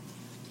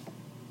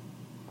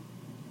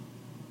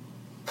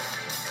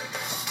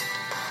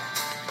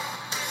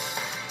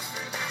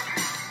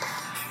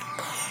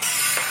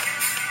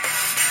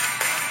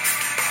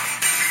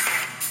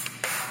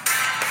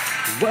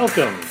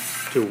Welcome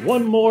to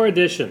one more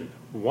edition.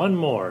 One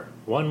more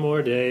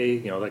day,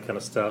 that kind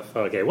of stuff.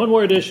 Okay, one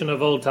more edition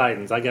of Old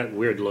Titans. I got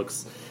weird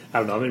looks. I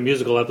don't know, I'm in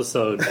musical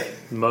episode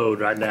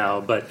mode right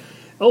now, but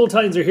Old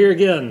Titans are here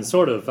again,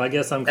 sort of. I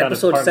guess I'm kind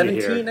episode of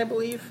partly 17, here. I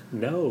believe?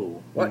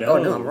 No. What? No,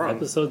 Oh, no, I'm wrong.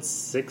 Episode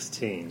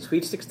 16.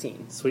 Sweet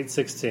 16. Sweet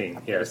 16,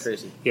 yes. That's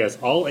crazy. Yes,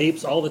 All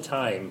Apes, All the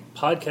Time.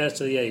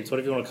 Podcast of the Apes,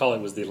 whatever you want to call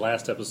it, was the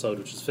last episode,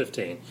 which was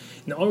 15. And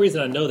the only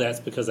reason I know that is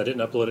because I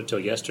didn't upload it till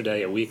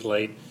yesterday, a week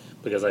late,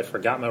 because I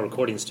forgot my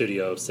recording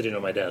studio sitting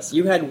on my desk.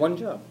 You had one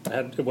job. I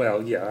had multiple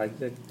I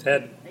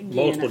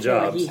feel jobs.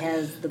 like he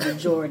has the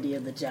majority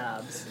of the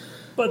jobs.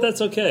 But that's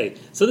okay.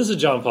 So this is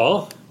John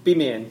Paul.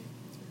 B-Man.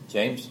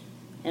 James?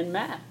 And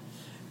Matt.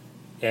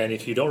 And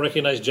if you don't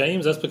recognize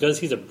James, that's because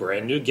he's a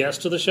brand new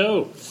guest to the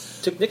show.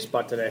 Took Nick's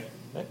spot today.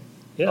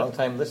 Yeah. Long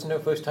time listener,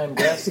 first time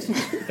guest.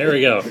 There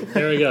we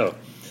go.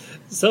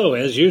 So,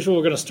 as usual,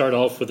 we're going to start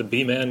off with the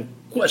B-Man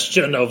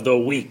question of the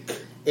week.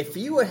 If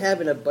you were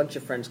having a bunch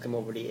of friends come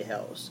over to your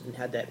house and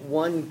had that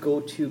one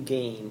go-to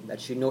game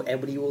that you know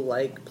everybody will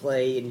like,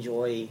 play,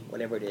 enjoy,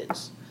 whatever it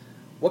is,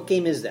 what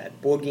game is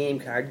that? Board game,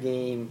 card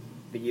game,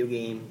 video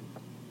game?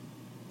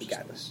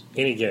 Regardless.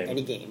 Any game.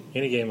 Any game.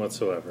 Any game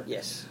whatsoever.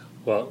 Yes.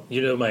 Well,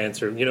 you know my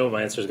answer. You know what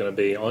my answer is going to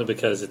be, only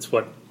because it's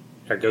what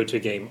our go-to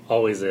game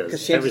always is.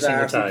 Because Every chances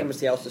single are, if you time. come to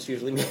the house, it's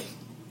usually me.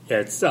 Yeah,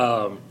 it's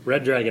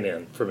Red Dragon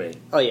Inn for me.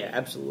 Oh, yeah,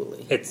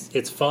 absolutely.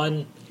 It's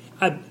fun.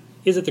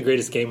 Is it the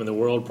greatest game in the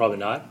world? Probably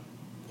not.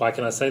 Why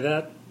can I say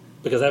that?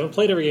 Because I haven't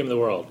played every game in the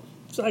world.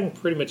 So I can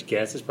pretty much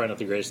guess it's probably not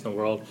the greatest in the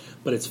world.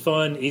 But it's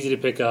fun, easy to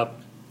pick up,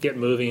 get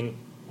moving.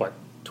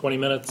 20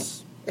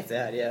 minutes? If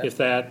that, yeah. If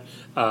that.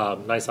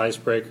 Nice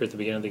icebreaker at the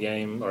beginning of the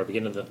game or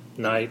beginning of the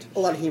night. A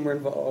lot of humor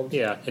involved.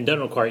 Yeah, and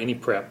doesn't require any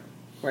prep.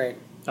 Right.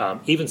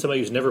 Even somebody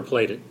who's never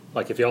played it.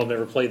 Like if y'all have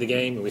never played the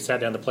game and we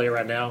sat down to play it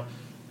right now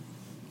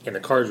and the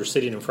cards were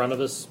sitting in front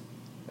of us,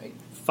 Right.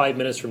 5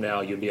 minutes from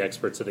now you'd be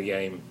experts of the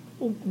game.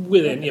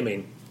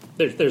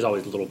 There's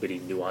always little bitty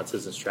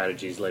nuances and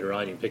strategies later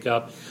on you can pick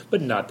up, but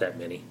not that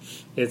many.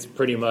 It's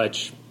pretty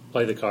much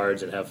play the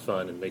cards and have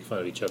fun and make fun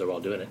of each other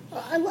while doing it.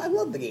 I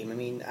love the game. I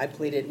mean, we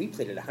played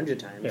it 100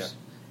 times. Yeah.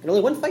 And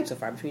only one fight so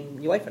far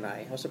between your wife and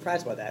I. I was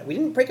surprised by that. We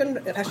didn't break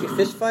actually a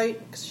fist fight,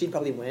 because she'd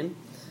probably win.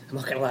 I'm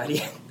not going to lie to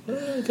you.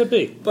 It could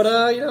be. But,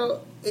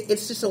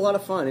 it's just a lot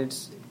of fun.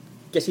 It's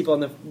gets people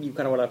on you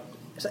kind of want to,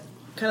 it's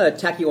kind of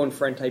attack your own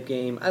friend type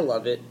game. I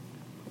love it.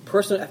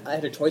 Personally, I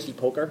had a choice to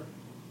poker,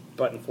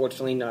 but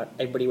unfortunately not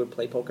everybody would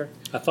play poker.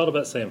 I thought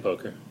about saying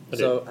poker.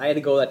 I had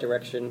to go that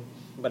direction.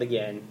 But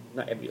again,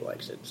 not everybody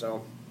likes it.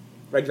 So,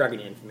 Red Dragon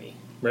Inn for me.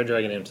 Red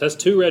Dragon Inns. That's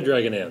 2 Red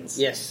Dragon Inns.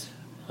 Yes.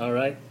 All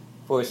right.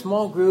 For a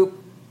small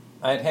group,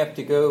 I'd have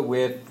to go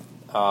with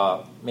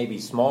maybe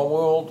Small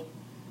World.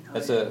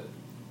 That's a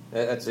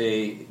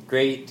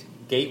great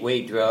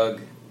gateway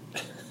drug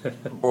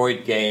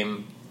board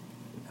game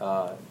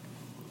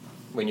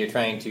when you're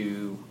trying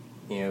to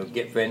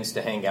get friends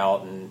to hang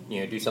out and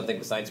do something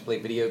besides play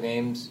video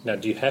games. Now,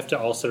 do you have to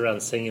all sit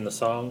around singing the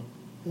song?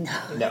 No.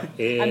 it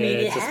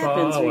It's a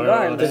happens small world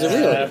regardless. Does it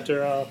really?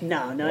 after all.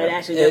 No, it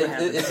actually never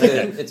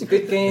happens. It's a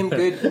good game,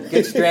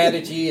 good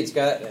strategy. It's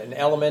got an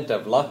element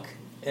of luck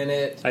in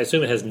it. I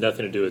assume it has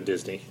nothing to do with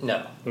Disney.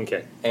 No.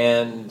 Okay.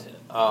 And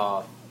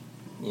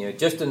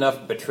just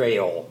enough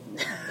betrayal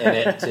in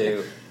it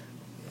to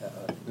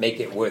make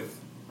it worth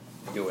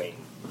doing.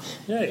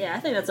 Yeah, I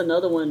think that's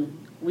another one.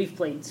 We've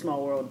played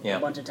Small World a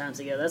bunch of times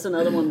together. That's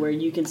another one where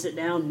you can sit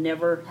down,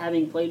 never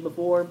having played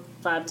before,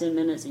 5-10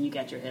 minutes, and you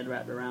got your head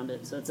wrapped around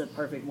it. So it's a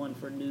perfect one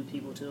for new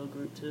people to a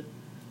group too.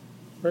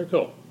 Very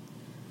cool.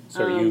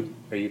 So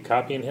are you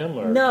copying him?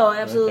 Or? No,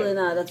 absolutely Okay.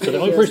 not. That's So the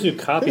only ridiculous. person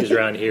who copies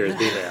around here is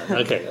B-Man.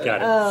 Okay,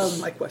 got it.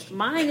 My question.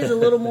 Mine is a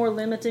little more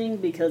limiting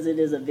because it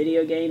is a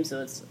video game,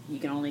 so you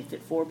can only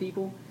fit 4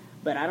 people.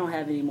 But I don't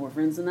have any more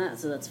friends than that,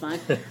 so that's fine.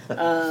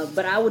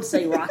 But I would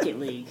say Rocket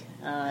League.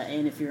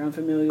 And if you're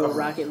unfamiliar with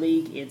Rocket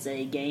League, it's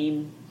a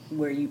game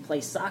where you play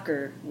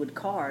soccer with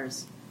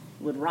cars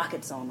with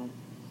rockets on them.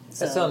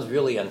 So, That sounds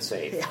really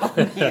unsafe. oh,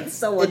 man, it's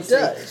so It unsafe.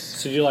 does.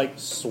 So do you like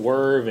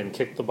swerve and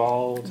kick the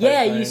ball? type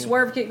Yeah, thing? you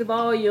swerve, kick the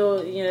ball.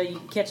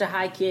 You catch a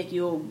high kick.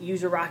 You'll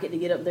use your rocket to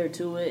get up there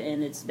to it,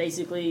 and it's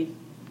basically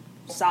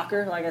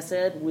soccer, like I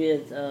said,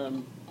 with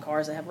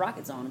cars that have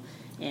rockets on them.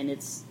 And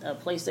it's a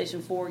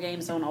PlayStation 4 game.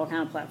 It's on all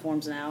kind of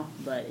platforms now.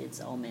 But it's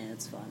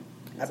fun.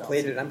 I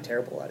played it. I'm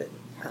terrible at it.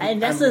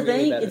 And that's I'm the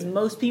really thing. bad at Is it.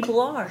 most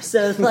people are.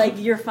 So like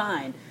you're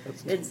fine.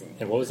 It's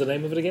And what was the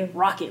name of it again?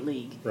 Rocket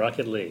League.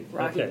 Rocket League.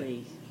 Rocket Okay.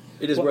 League.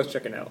 It is Well- worth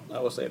checking out. I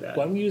will say that.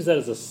 Well, I'm going to use that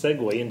as a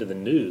segue into the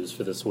news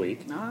for this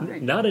week. All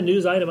right. Not a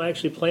news item I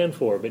actually planned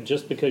for, but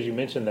just because you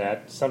mentioned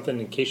that, something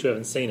in case you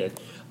haven't seen it.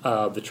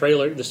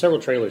 The several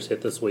trailers hit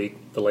this week.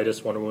 The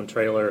latest Wonder Woman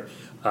trailer,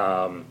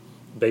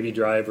 Baby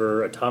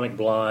Driver, Atomic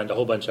Blonde, a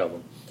whole bunch of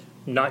them.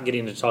 Not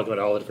getting to talk about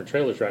all the different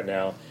trailers right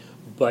now,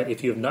 but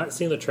if you have not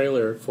seen the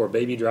trailer for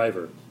Baby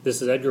Driver,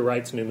 this is Edgar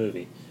Wright's new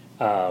movie.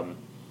 The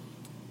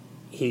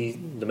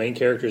main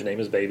character's name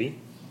is Baby.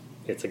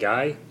 It's a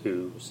guy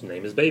whose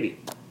name is Baby.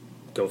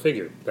 Go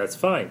figure. That's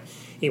fine.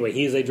 Anyway,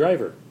 he is a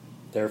driver.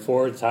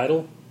 Therefore, the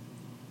title,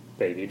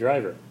 Baby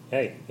Driver.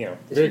 Hey, This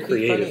very would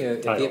be funny creative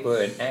if title. it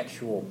were an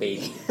actual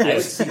baby. I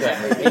would see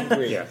that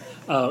movie. Yeah,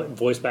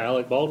 voiced by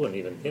Alec Baldwin.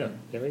 Even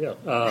there we go.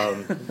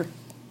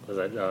 Was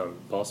that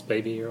Boss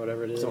Baby or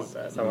whatever it is?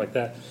 Something like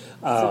that.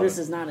 So this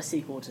is not a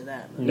sequel to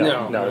that.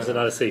 No, it's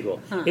not a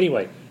sequel.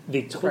 Anyway,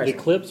 the Surprising.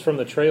 clips from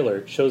the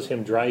trailer shows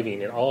him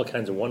driving in all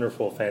kinds of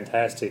wonderful,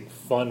 fantastic,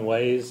 fun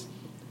ways.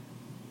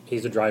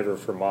 He's a driver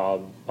for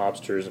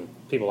mobsters and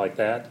people like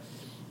that.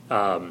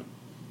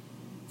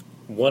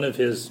 One of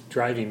his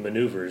driving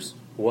maneuvers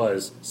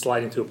was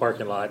sliding to a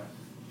parking lot,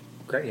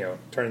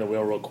 turning the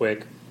wheel real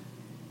quick,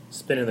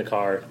 spinning the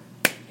car,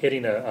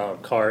 hitting a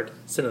cart,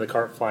 sending the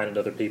cart flying into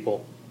other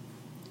people.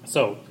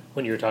 So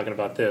when you were talking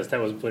about this, that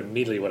was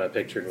immediately what I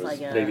pictured was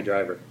Like a Baby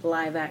Driver.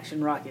 Live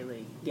action Rocket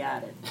League.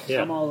 Got it.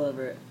 Yeah. I'm all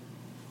over it.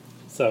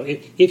 So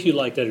if you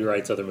liked Edgar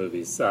Wright's other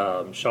movies,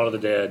 Shaun of the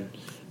Dead,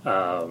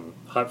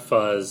 Hot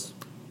Fuzz,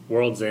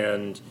 World's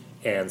End,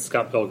 and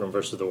Scott Pilgrim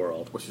vs. the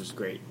World, Which was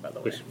great, by the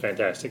way. which is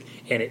fantastic.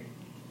 And it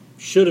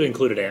should have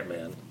included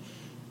Ant-Man.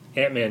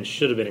 Ant-Man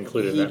should have been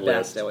included He in that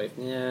list. backed away.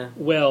 Yeah.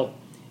 Well,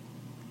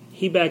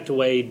 he backed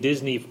away.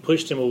 Disney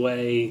pushed him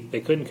away. They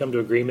couldn't come to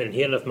agreement, and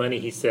he had enough money.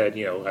 He said,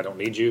 I don't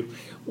need you.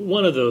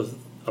 One of those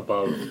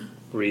above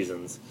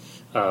reasons.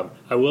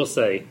 I will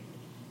say,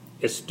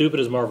 as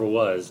stupid as Marvel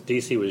was,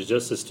 DC was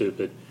just as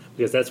stupid,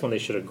 because that's when they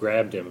should have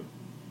grabbed him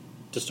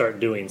to start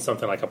doing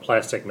something like a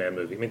Plastic Man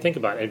movie. I mean, think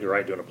about Edgar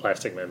Wright doing a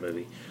Plastic Man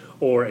movie,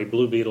 or a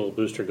Blue Beetle,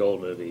 Booster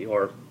Gold movie,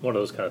 or one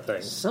of those kind of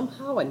things.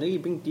 Somehow I knew you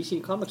bring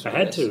DC Comics. I on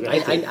had this. to.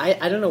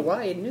 I don't know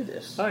why I knew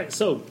this. All right,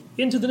 so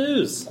into the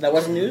news. That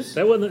wasn't news?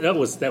 That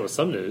was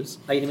some news.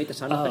 Are you going to make the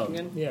sound effect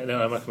again? Yeah, no,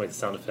 I'm not going to make the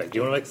sound effect. Do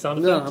you want to make the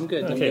sound No, effect? I'm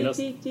good.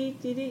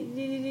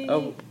 Okay,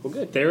 Oh, we're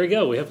good. there we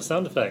go. We have a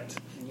sound effect.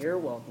 You're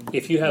welcome.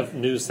 If you have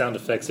news sound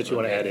effects that you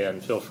want to add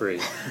in, feel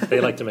free. They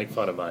like to make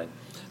fun of mine.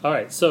 All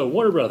right, so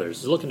Warner Brothers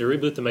is looking to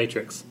reboot The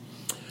Matrix.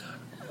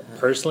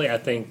 Personally, I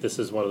think this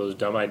is one of those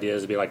dumb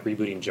ideas to be like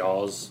rebooting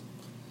Jaws.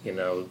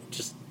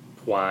 Just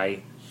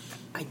why?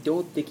 I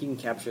don't think you can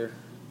capture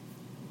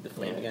the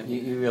flame again.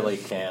 You really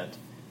can't.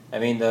 I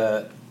mean,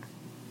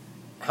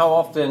 how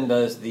often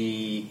does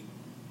the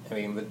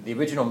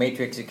original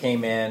Matrix, it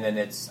came in and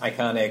its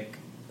iconic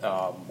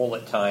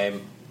bullet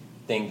time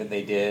thing that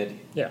they did.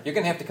 Yeah. You're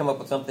going to have to come up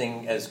with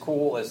something as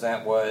cool as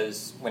that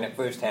was when it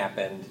first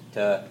happened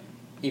to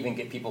even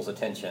get people's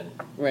attention.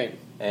 Right.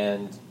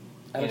 And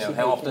I don't see how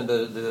how you often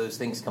do those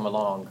things come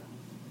along?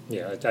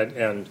 Yeah,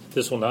 and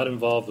this will not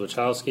involve the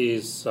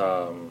Wachowskis.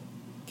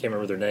 Can't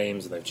remember their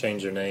names, and they've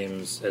changed their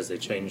names as they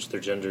changed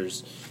their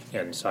genders,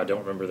 and so I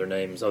don't remember their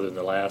names other than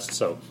the last.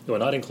 So it will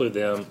not include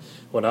them.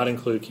 Will not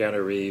include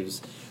Keanu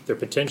Reeves. They're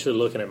potentially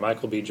looking at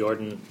Michael B.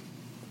 Jordan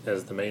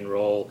as the main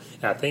role.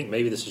 And I think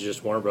maybe this is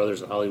just Warner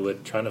Brothers in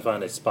Hollywood trying to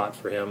find a spot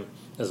for him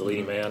as a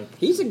leading man.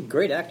 He's a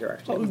great actor,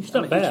 actually. Oh, he's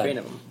I'm not a huge bad, fan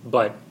of him.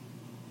 but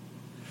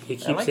he I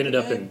keeps like ended the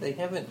up guy. in. They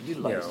haven't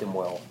utilized him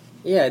well.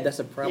 Yeah, that's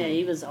a Yeah, problem.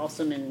 he was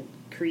awesome in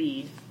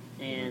Creed,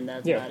 and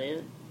that's Yeah. about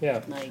it.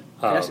 Yeah, Like,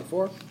 Fantastic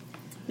Four?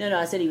 no,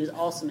 I said he was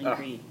awesome in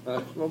Creed.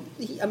 Well,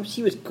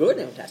 he was good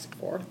in Fantastic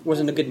Four.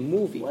 Wasn't a good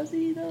movie. Was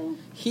he though?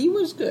 He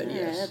was good, Yeah,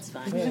 yes. that's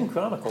fine. He was in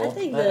Chronicle. I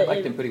think I the-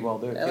 liked him pretty well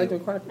there, I like too.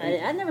 him quite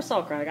I never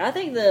saw Chronicle. I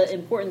think the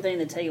important thing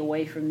to take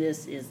away from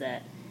this is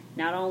that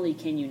not only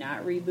can you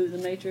not reboot The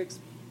Matrix,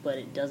 but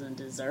it doesn't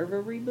deserve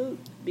a reboot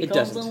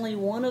because doesn't. only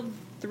one of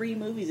 3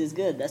 movies is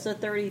good. That's a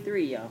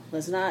 33, y'all.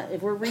 Let's not.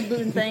 If we're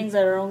rebooting things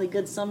that are only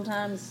good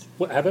sometimes,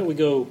 How about we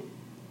go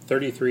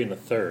 33 and a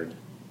third?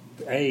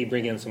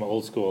 Bring in some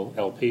old school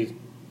LP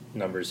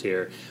numbers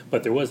here,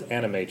 but there was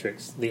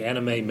Animatrix, the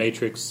anime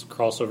Matrix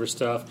crossover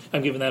stuff.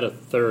 I'm giving that a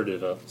third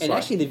of a And slot.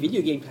 actually, the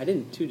video game tied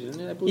in too, didn't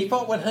it? I He believe.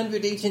 fought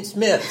 100 Agent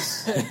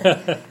Smiths.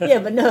 yeah,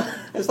 but no.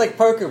 It's like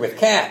poker with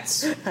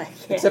cats, I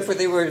except for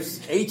they were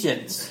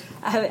agents.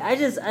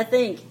 I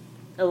think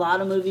a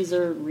lot of movies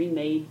are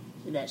remade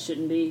that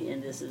shouldn't be,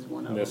 and this is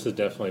one of This them. is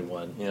definitely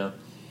one. Yeah.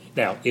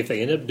 Now, if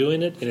they end up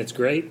doing it and it's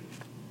great,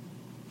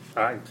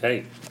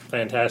 hey,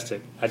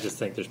 fantastic. I just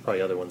think there's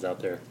probably other ones out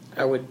there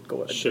I would go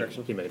with that should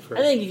direction. be made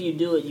first. I think if you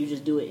do it, you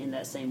just do it in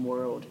that same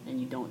world, and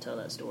you don't tell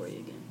that story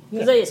again. Yeah.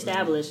 Because they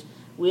established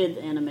with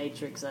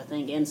Animatrix, I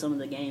think, and some of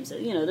the games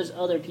that there's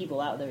other people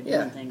out there doing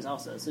Yeah. things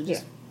also. So yeah,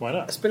 just why A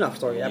not? spin-off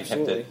story, You'd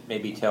absolutely. have to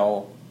maybe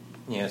tell,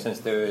 since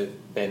there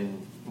have been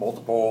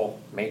multiple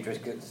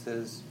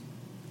matrices,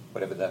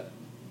 whatever the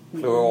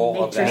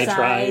plural of that,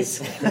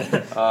 Matricize.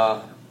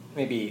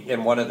 maybe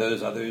in one of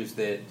those others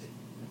that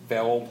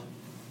failed,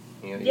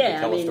 you could Yeah, I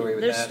tell a mean, story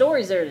with there's that.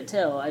 stories there to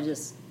tell.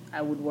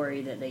 I would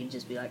worry that they'd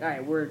just be like, all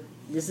right,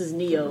 this is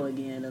Neo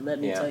again, and let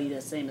me Yeah. tell you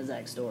that same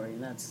exact story,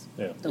 and that's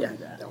Yeah. don't Yeah, do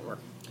that. don't work.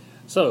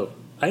 So,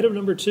 item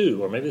number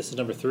 2, or maybe this is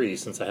number 3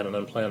 since I had an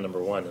unplanned number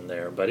 1 in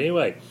there. But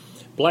anyway,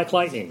 Black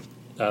Lightning,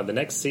 the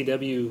next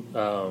CW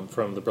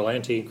from the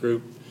Berlanti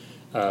Group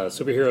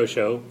superhero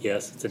show.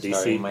 Yes, it's a DC.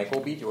 Starring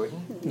Michael B.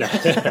 Jordan.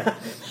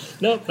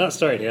 Nope, not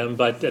starring him,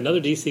 but another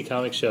DC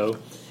comic show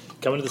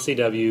coming to the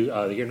CW.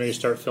 They're getting ready to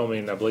start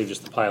filming, I believe,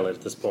 just the pilot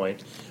at this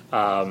point.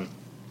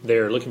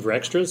 They're looking for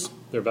extras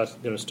They're going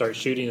to start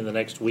shooting in the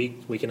next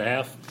week and a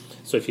half.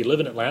 So if you live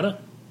in Atlanta,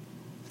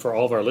 for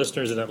all of our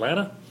listeners in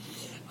Atlanta,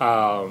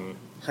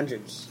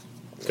 Hundreds.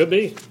 could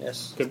be.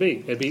 Yes. Could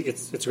be.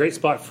 It's a great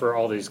spot for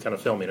all these kind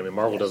of filming. I mean,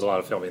 Marvel does a lot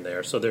of filming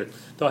there, so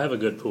they'll have a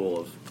good pool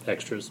of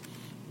extras.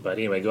 But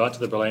anyway, go out to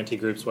the Berlanti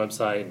Group's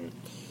website and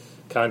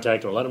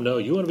contact them and let them know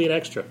you want to be an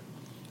extra.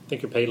 I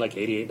think you're paid like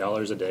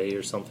 $88 a day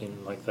or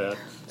something like that.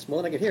 It's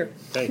more than I could hear.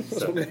 Okay,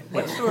 so,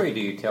 What story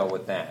do you tell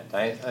with that?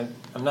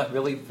 I'm not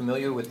really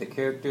familiar with the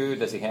character.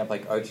 Does he have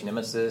like arch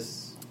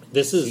nemesis?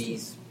 this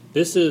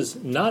is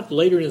not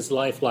later in his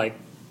life like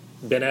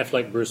Ben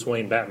Affleck, Bruce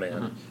Wayne,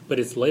 Batman, but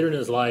it's later in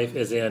his life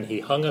as in he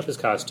hung up his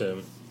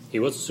costume. He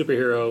was a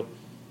superhero.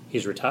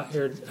 He's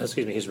retired.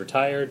 He's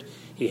retired.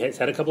 He has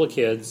had a couple of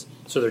kids,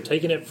 so they're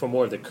taking it from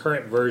more of the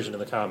current version of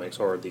the comics,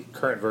 or the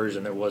current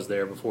version that was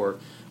there before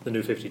the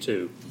New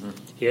 52.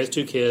 He has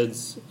 2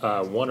 kids.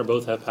 One or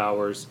both have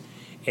powers,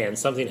 and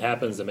something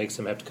happens that makes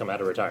him have to come out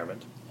of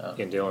retirement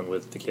in dealing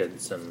with the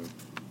kids and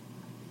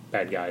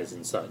bad guys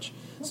and such.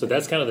 So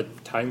that's kind of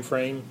the time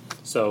frame.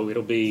 So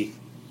it'll be.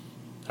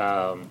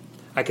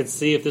 I could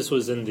see if this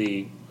was in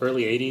the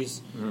early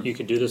 80s, you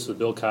could do this with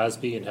Bill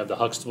Cosby and have the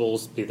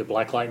Huxtables be the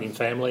Black Lightning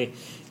family.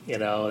 You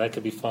know, that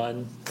could be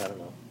fun. I don't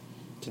know.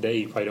 Today,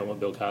 you probably don't want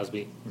Bill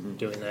Cosby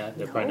doing that.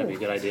 That'd probably not be a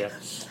good idea.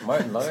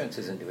 Martin Lawrence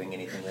isn't doing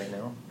anything right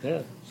now.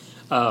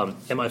 Yeah.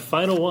 And my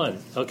final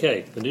one,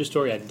 okay, the news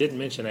story I didn't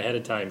mention ahead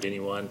of time to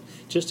anyone,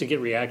 just to get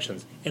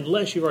reactions,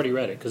 unless you've already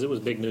read it, because it was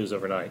big news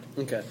overnight.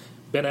 Okay.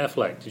 Ben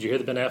Affleck. Did you hear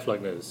the Ben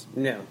Affleck news?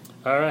 No.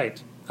 All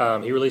right.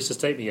 He released a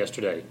statement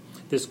yesterday.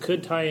 This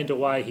could tie into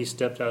why he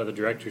stepped out of the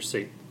director's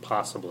seat,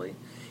 possibly.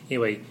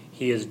 Anyway,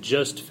 he has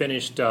just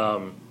finished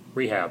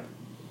rehab.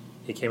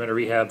 He came out of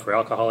rehab for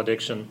alcohol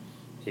addiction.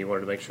 He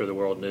wanted to make sure the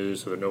world knew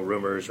so there are no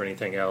rumors or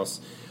anything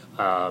else.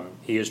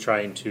 He is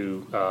trying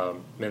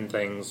to mend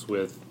things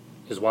with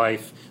his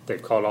wife.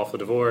 They've called off the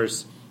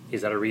divorce.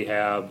 He's out of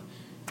rehab.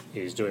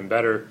 He's doing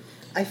better.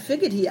 I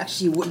figured he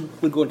actually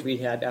would go into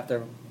rehab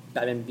after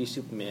Batman v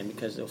Superman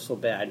because it was so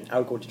bad. I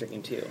would go into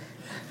drinking too.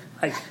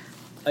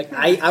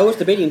 I was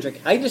debating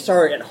drinking. I just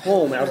saw it at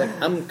home and I was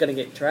like, I'm going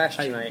to get trashed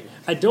tonight.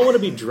 I don't want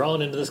to be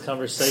drawn into this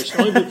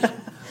conversation.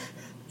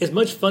 As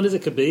much fun as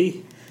it could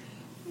be,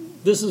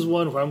 this is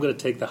one where I'm going to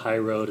take the high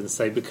road and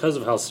say, because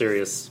of how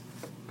serious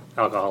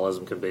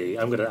alcoholism can be,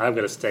 I'm going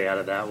to stay out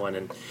of that one.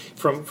 And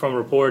from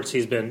reports,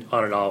 he's been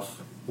on and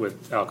off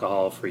with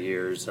alcohol for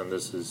years, and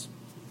this is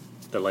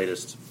the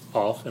latest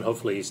off, and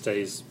hopefully he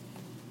stays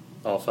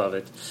off of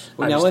it.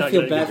 Well, now I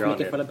feel bad for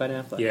making fun of Ben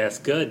Affleck. Yes,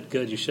 good,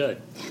 you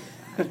should.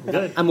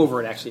 Good. I'm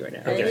over it actually right now.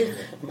 Okay.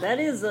 That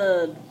is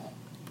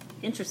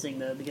interesting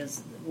though,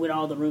 because with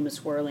all the rumors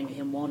swirling,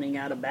 him wanting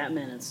out of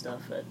Batman and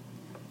stuff, it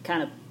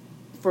kind of,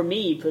 for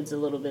me, puts a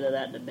little bit of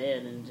that to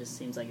bed, and it just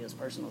seems like it was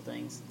personal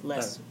things,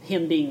 less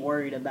him being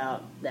worried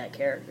about that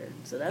character.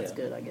 So that's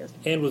good, I guess.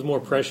 And with more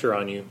pressure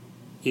on you,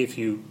 if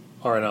you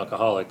are an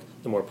alcoholic,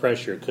 the more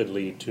pressure could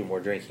lead to more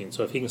drinking.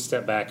 So if he can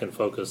step back and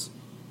focus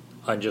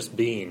on just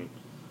being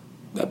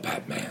the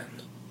Batman,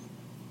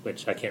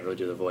 which I can't really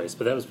do the voice,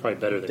 but that was probably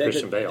better than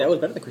Christian Bale. That was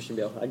better than Christian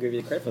Bale. I give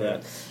you the credit for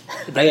that.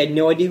 I had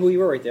no idea who you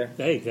were right there.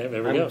 Hey, there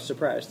we go. I'm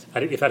surprised.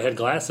 If I'd had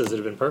glasses, it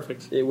would have been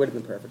perfect. It would have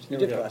been perfect. You There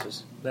we did go.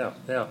 glasses. Now.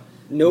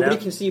 Nobody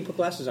Now- can see you put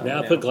glasses on. Now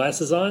right I put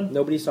glasses on.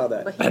 Nobody saw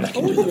that. But he And I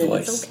can told do the them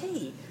voice. it's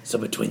okay. So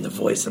between the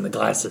voice and the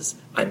glasses,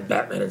 I'm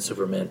Batman and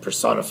Superman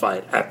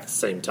personified at the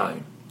same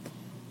time.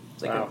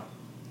 It's like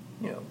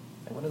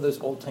like one of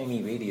those old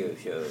timey radio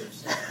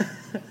shows.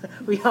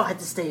 We all had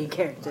to stay in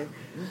character.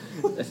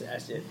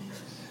 That's it.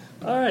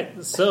 All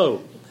right,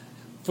 so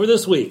for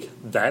this week,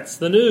 that's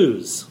the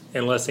news.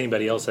 Unless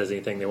anybody else has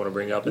anything they want to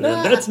bring up, and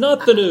then that's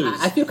not the news.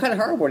 I feel kind of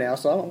horrible now,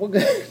 so we're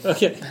good.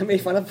 Okay. I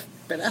made fun of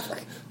Ben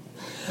Affleck.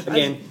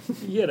 Again.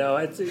 It's You're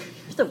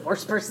the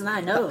worst person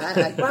I know.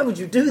 I- Why would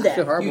you do I feel that?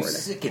 horrible You right now.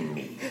 sicken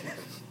me.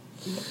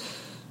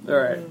 All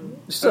right.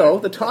 So,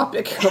 the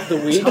topic of the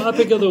week.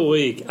 topic of the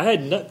week. I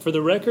had for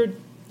the record,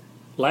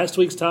 last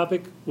week's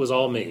topic was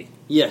all me.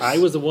 Yes. I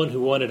was the one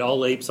who wanted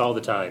all apes all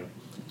the time.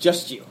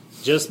 Just you.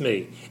 Just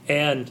me.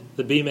 And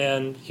the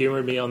B-Man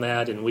humored me on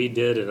that, and we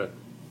did a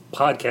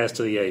podcast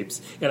of the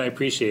apes, and I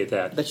appreciate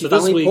that. That you so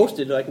finally this week,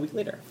 posted like a week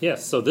later.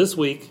 yes, so this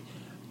week,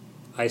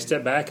 I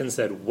stepped back and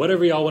said,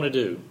 whatever y'all want to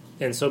do.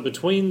 And so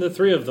between the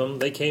three of them,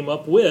 they came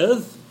up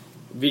with...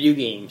 Video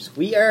games.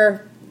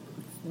 We're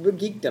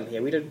geekdom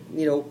here.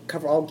 We don't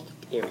cover all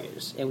geek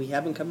areas, and we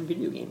haven't covered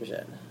video games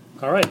yet.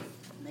 All right, It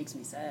makes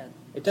me sad.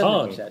 It does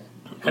Pong. make me sad.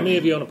 how many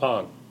of you own a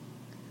Pong?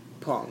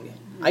 Pong.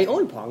 I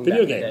own Pong.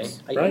 Video back in the games,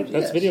 day. I right? owned-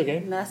 That's yes. video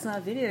game. And that's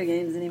not video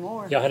games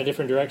anymore. Y'all had a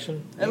different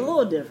direction? A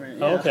little different.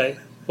 Oh, Yeah. okay.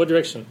 What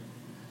direction?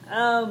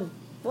 Well,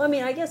 I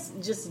mean, I guess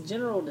just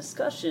general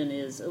discussion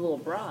is a little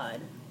broad.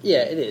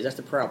 Yeah, it is. That's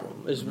the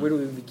problem. Is where do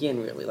we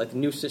begin really? Like the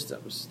new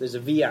systems. There's a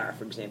VR,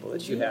 for example,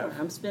 that you have.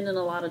 I'm spending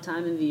a lot of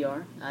time in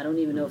VR. I don't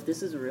even know if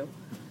this is real.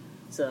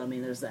 So, I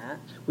mean, there's that.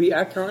 We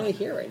are currently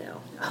here right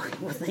now. Okay,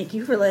 well, thank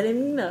you for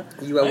letting me know.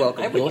 You are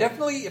welcome. I would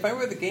definitely, if I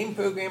were the game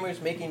programmers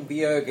making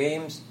VR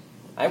games,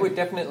 I would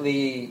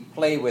definitely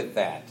play with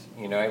that.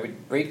 I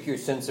would break your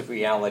sense of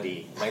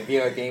reality. My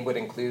VR game would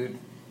include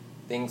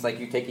things like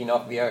you taking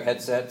off VR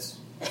headsets.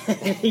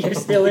 You're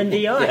still in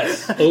VR.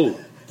 Yes. Oh,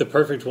 the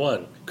perfect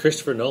one.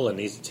 Christopher Nolan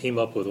needs to team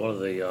up with one of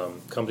the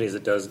companies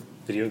that does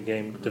video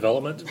game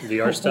development,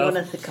 VR stuff.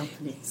 One of the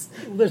companies.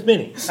 There's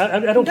many. I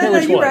don't care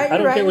which you're one. right, I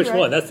don't you're care right, which you're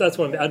one. That's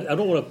what I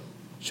don't want to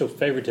show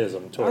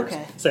favoritism towards,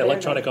 Okay, say, fair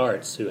Electronic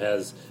Arts, who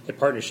has a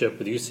partnership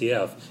with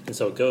UCF, and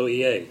so go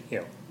EA.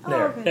 Oh,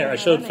 okay, there. I yeah,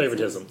 showed that makes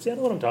favoritism. sense. See, I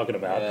know what I'm talking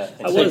about. Yeah.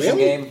 I It's was, a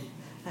game.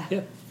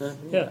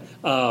 yeah.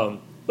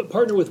 But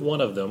partner with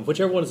one of them,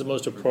 whichever one is the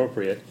most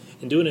appropriate,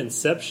 and do an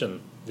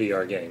Inception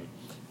VR game.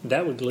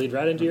 That would lead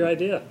right into your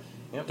idea.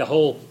 Yep. The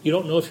whole, you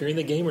don't know if you're in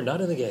the game or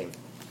not in the game.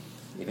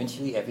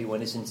 Eventually,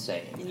 everyone is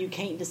insane. And you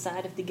can't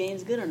decide if the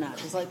game's good or not,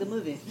 just like the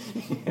movie.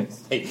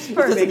 Hey, it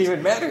doesn't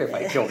even matter if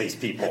I kill these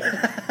people.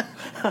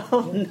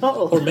 Oh,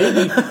 no. Or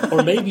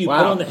maybe you put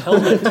Wow. on the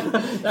helmet.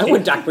 That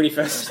went dark pretty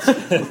fast.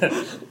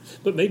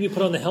 But maybe you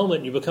put on the helmet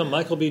and you become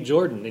Michael B.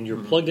 Jordan and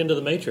you're plugged into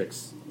the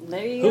Matrix.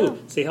 There you go. Ooh,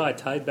 see how I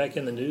tied back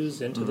in the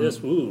news into this?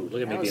 Ooh, look at me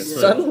That being was good.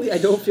 smooth. Suddenly, I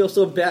don't feel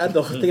so bad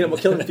though thinking about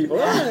killing people.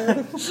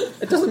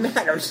 It doesn't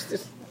matter. It's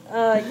just,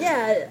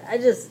 Yeah,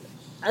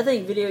 I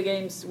think video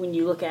games, when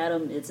you look at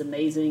them, it's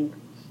amazing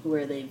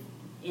where they've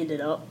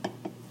ended up,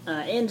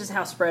 and just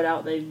how spread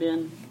out they've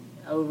been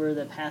over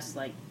the past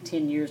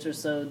 10 years or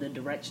so. The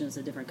directions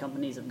that different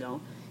companies have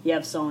gone. You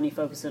have Sony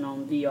focusing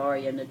on VR.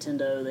 You have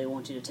Nintendo; they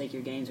want you to take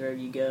your games wherever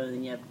you go. And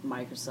then you have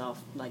Microsoft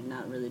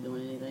not really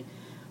doing anything.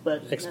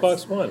 But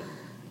Xbox One.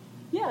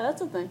 yeah,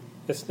 that's a thing.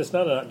 It's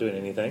not doing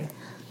anything.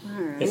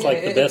 All right. It's Yeah, like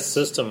the it's- best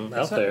system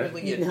out It's not there.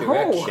 really a No.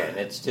 direction.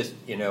 It's just,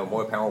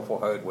 more powerful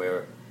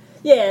hardware.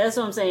 Yeah, that's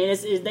what I'm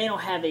saying. They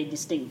don't have a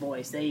distinct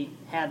voice. They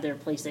have their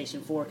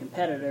PlayStation 4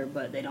 competitor,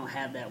 but they don't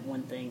have that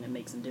one thing that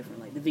makes them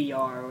different, like the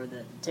VR or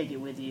the take it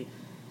with you.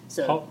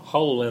 So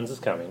HoloLens is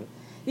coming.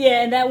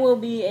 yeah, and that will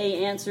be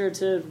a answer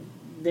to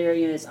their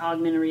it's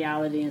augmented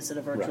reality instead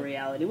of virtual Right.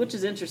 reality, which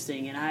is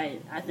interesting, and I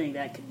think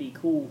that could be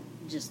cool.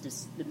 Just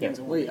depends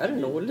on what wait, they I don't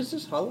do. know. What is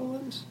this?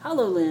 HoloLens?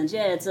 HoloLens,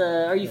 yeah, it's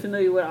are you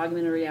familiar with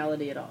augmented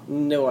reality at all?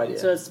 No idea.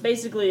 So it's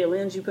basically a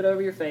lens you put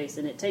over your face,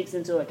 and it takes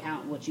into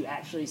account what you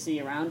actually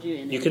see around you.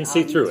 And You then can it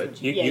see through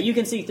augments it. what you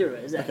can see through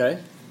it. Exactly. Okay.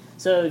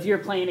 So if you're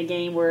playing a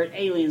game where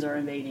aliens are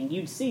invading,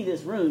 you'd see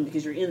this room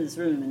because you're in this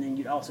room, and then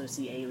you'd also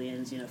see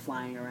aliens,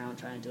 flying around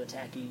trying to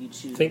attack you. You'd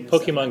shoot. Think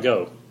them and Pokemon stuff.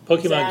 Go. Pokemon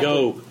Exactly.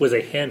 Go was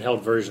a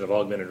handheld version of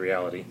augmented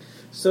reality.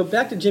 So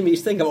back to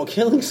Jimmy's thing about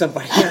killing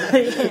somebody.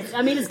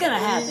 I mean, it's gonna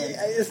happen.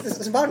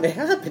 It's about to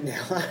happen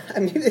now. I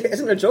mean, it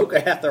isn't a joke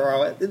after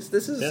all. This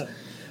is Yeah.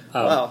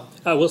 wow.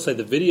 I will say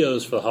the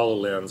videos for the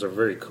HoloLens are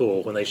very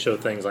cool when they show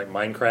things like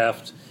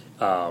Minecraft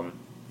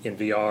in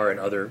VR and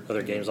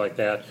other games like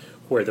that,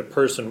 where the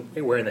person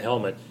wearing the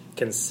helmet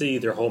can see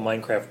their whole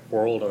Minecraft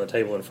world on the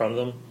table in front of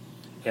them.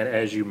 And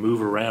as you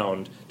move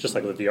around, just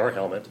like with the VR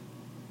helmet,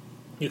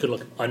 you can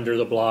look under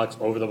the blocks,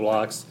 over the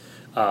blocks,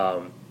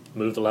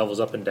 move the levels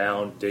up and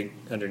down, dig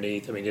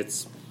underneath. I mean,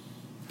 it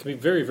can be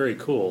very, very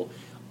cool.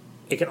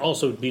 It can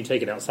also be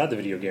taken outside the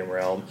video game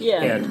realm.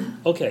 Yeah. And,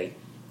 okay,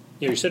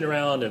 you're sitting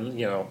around and,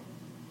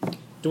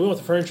 do we want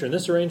the furniture in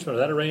this arrangement or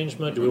that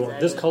arrangement? Do we want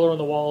this Exactly. color on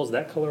the walls,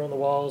 that color on the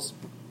walls?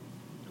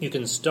 You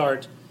can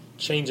start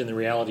changing the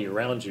reality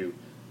around you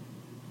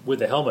with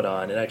the helmet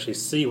on and actually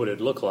see what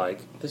it'd look like.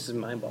 This is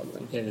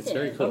mind-boggling. And it's Yeah.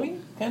 very cool. I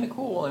mean, kind of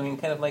cool. I mean,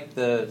 kind of like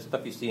the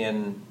stuff you see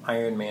in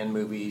Iron Man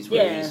movies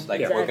where Yeah, he's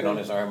exactly. working on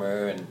his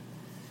armor and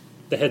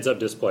The heads-up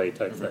display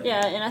type thing.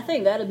 Yeah, and I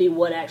think that'll be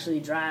what actually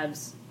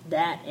drives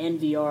that and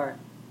VR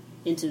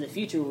into the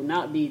future. Will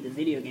not be the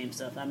video game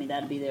stuff. I mean,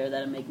 that'll be there,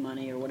 that'll make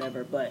money or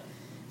whatever. But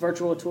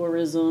virtual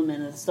tourism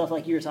and stuff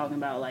like you were talking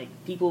about, like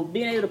people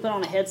being able to put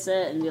on a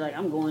headset and be like,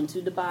 "I'm going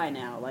to Dubai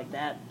now," like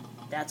that.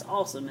 That's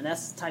awesome, and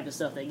that's the type of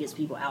stuff that gets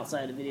people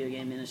outside the video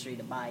game industry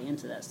to buy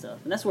into that stuff,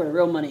 and that's where the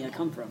real money will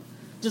come from.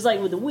 Just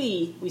like with the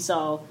Wii, we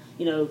saw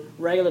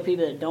regular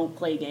people that don't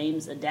play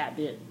games adapt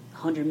it,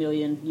 100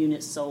 million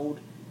units sold.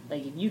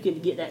 Like if you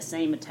could get that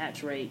same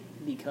attach rate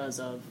because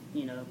of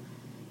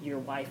your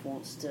wife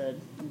wants to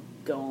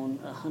go on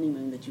a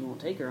honeymoon that you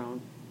won't take her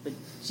on, but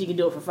she can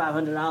do it for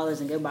 $500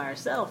 and go by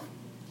herself,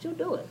 she'll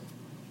do it.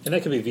 And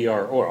that could be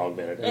VR or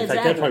augmented. In fact,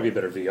 Exactly. that'd probably be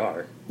better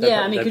VR.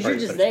 Yeah, I mean, because you're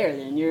just there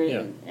then.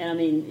 Yeah. And I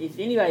mean, if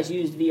anybody's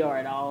used VR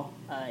at all,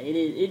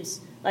 it's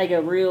like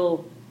a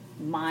real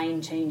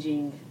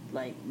mind-changing,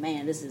 like,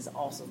 man, this is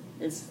awesome.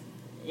 It's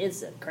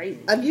crazy.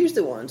 I've used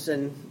it once,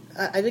 and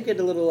I did get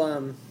a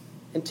little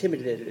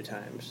intimidated at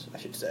times, I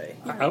should say.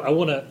 I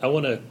want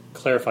to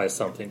clarify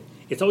something.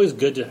 It's always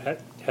good to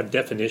have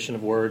definition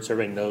of words so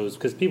everybody knows,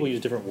 because people use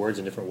different words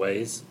in different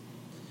ways.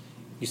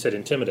 You said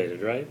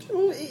intimidated, right?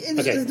 Well, Okay.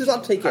 there's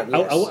I'll take it. I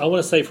Yes. want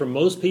to say for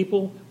most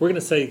people, we're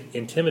going to say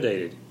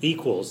intimidated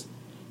equals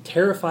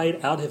terrified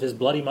out of his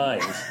bloody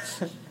mind.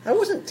 I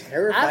wasn't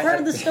terrified. I've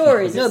heard the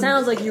stories. No, It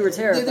sounds like you were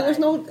terrified. There was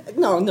no.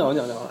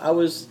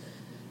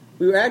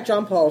 We were at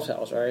John Paul's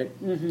house, right?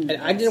 Mm-hmm.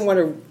 And I didn't want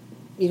to.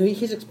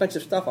 He's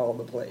expensive stuff all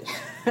over the place.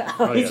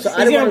 Oh, yes. So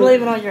He's going to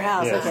blame it on your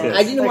house. Yes, Okay. yes.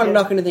 I didn't want to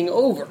knock anything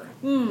over.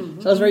 So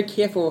I was very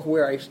careful of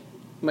where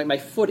my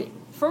footing.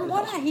 From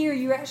what I hear,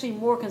 you're actually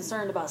more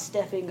concerned about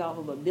stepping off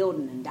of a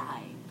building and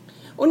dying.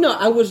 Oh no,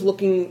 I was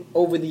looking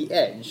over the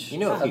edge. You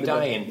know, if of you the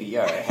die building. in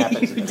VR, it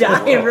happens. You in the die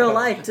in world. real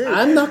life too.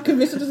 I'm not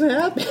convinced it doesn't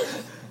happen.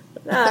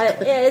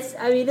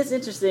 It's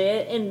interesting,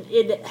 and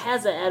it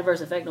has an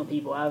adverse effect on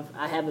people.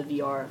 I have a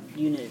VR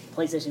unit,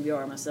 PlayStation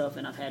VR myself,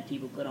 and I've had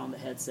people put on the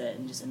headset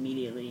and just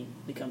immediately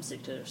become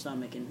sick to their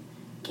stomach and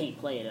can't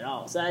play it at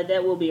all. So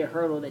that will be a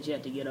hurdle that you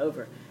have to get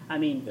over. I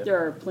mean,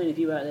 there are plenty of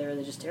people out there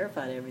that are just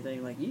terrified of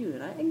everything like you,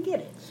 and I can get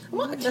it. I'm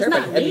not That's terrified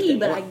not of me, everything.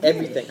 but I I want get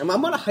everything. it.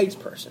 I'm not a heights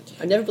person.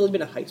 I've never really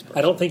been a heights person.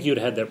 I don't think you'd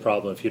have had that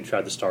problem if you'd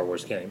tried the Star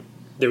Wars game.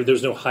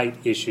 There's no height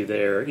issue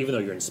there, even though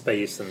you're in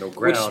space and no Which,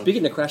 ground.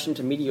 speaking of crashing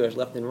into meteors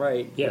left and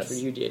right, Yes. that's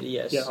what you did,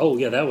 yes. Yeah. Oh,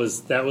 yeah. That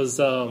was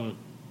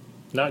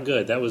not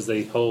good. That was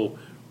the whole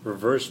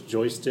reverse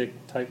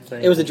joystick type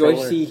thing. It was a controller.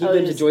 joystick. He Oh,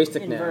 been to it's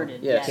joystick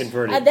inverted, now. Yes. yeah.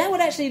 Inverted. That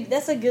would actually,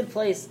 that's a good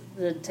place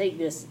to take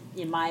this,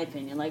 in my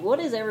opinion. Like, what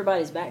is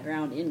everybody's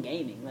background in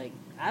gaming? Like,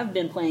 I've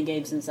been playing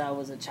games since I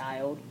was a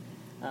child.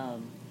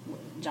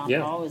 John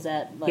Yeah. Paul, is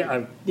that, like, Yeah, I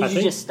did you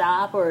think- just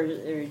stop, or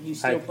you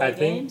still play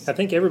games? I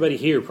think everybody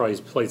here probably has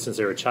played since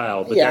they were a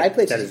child. But Yeah, that, I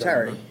played that since is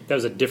entirety. That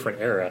was a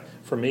different era.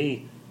 For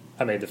me,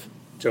 I made the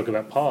joke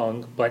about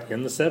Pong, but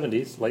in the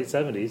 70s, late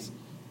 70s,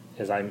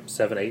 as I'm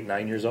 7, 8,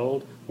 9 years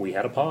old, we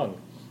had a Pong.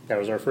 That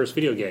was our first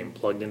video game,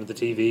 plugged into the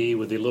TV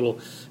with the little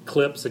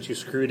clips that you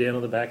screwed in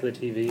on the back of the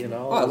TV and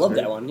all. Oh, I It was love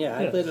very- that one. Yeah,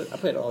 I played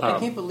it all the I time.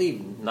 can't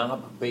believe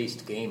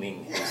knob-based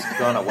gaming has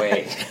gone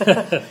away.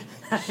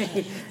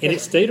 And it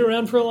stayed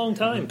around for a long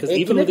time because It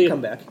even can with the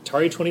come back.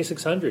 Atari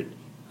 2600,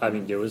 I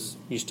mean,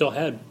 you still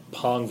had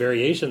Pong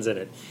variations in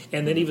it,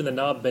 and then even the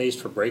knob based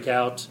for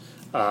Breakout.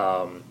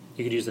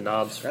 You could use the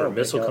knobs for Oh,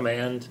 Missile Breakout.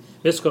 Command.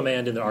 Missile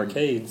Command in the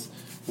arcades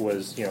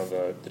was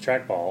the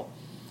trackball.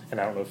 And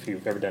I don't know if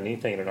you've ever done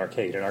anything in an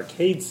arcade. An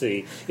arcade,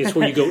 see, is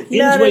where you go into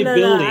a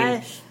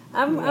building.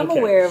 I'm Okay.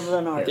 aware of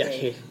an Yeah.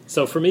 arcade.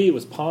 So for me, it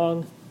was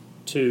Pong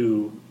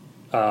to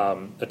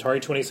Atari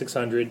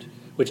 2600,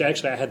 which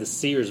actually I had the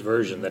Sears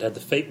version that had the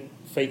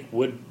fake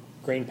wood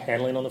grain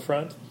paneling on the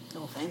front.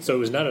 Oh, fancy. So it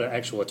was not an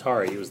actual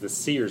Atari; it was the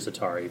Sears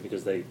Atari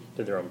because they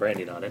did their own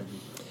branding on it.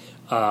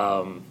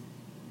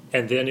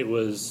 And then it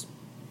was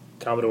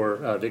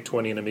Commodore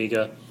VIC-20 and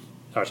Amiga.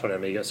 Oh, sorry,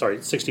 Amiga.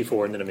 Sorry,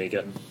 64 and then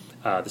Amiga.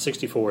 The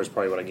 64 is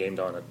probably what I gamed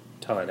on a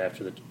ton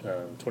after the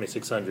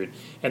 2600,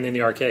 and then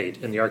the arcade.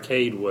 And the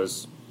arcade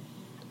was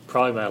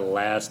probably my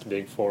last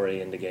big foray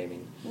into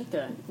gaming,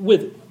 Okay.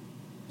 with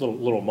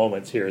little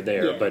moments here and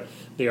there. Yeah. But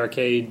the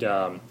arcade,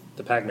 the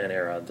Pac-Man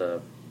era,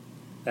 the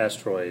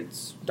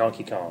Asteroids,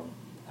 Donkey Kong.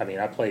 I mean,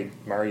 I played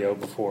Mario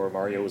before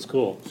Mario was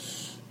cool.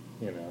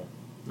 You know,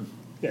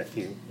 yeah, if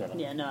you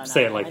Yeah, no,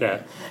 say it I like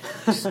get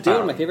that.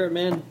 Still, my favorite,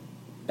 man,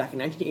 back in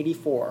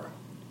 1984,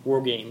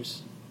 War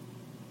Games.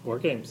 War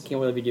games. Came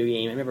with a video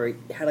game. I remember it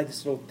had like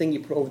this little thing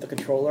you put over the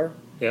controller,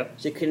 Yep.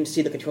 so you couldn't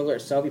see the controller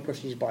itself. You push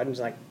these buttons,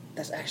 like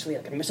that's actually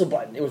like a missile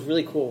button. It was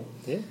really cool.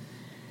 Yeah.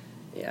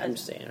 Yeah, I'm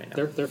just saying right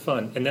now. They're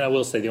fun. And then I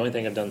will say the only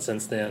thing I've done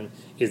since then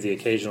is the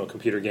occasional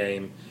computer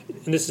game.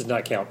 And this does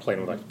not count playing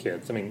with my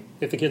kids. I mean,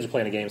 if the kids are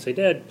playing a game and say,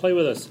 Dad, play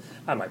with us,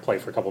 I might play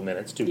for a couple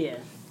minutes to Yeah.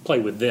 play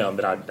with them,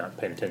 but I'm not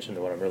paying attention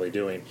to what I'm really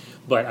doing.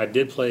 But I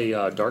did play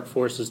Dark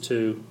Forces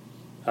 2,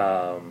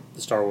 the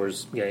Star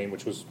Wars game,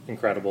 which was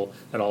incredible,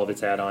 and all of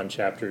its add-on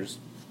chapters,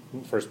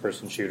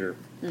 first-person shooter,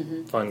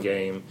 fun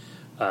game,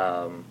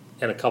 and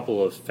a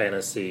couple of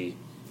fantasy,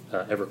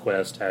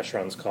 EverQuest,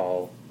 Asheron's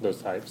Call,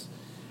 those types.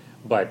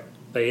 But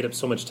they ate up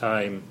so much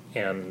time,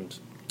 and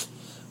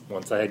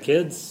once I had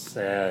kids,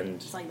 and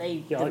It's like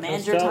they Yeah, all that demand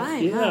kind your of stuff.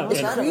 time. Yeah, Huh? What's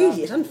It's that crazy. about?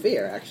 It's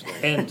unfair, actually.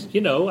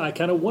 and I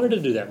kind of wanted to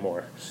do that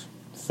more.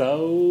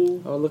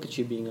 So Oh, look at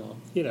you being all.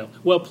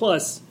 well,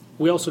 plus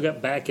we also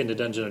got back into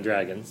Dungeons and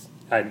Dragons.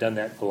 I had done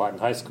that a lot in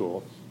high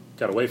school,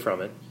 got away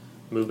from it,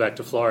 moved back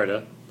to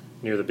Florida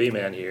near the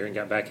B-Man here, and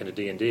got back into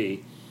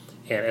D&D.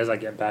 And as I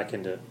get back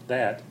into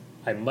that,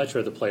 I much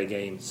rather play a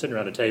game sitting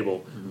around a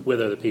table with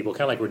other people,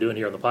 kind of like we're doing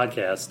here on the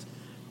podcast.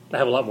 I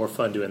have a lot more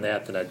fun doing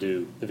that than I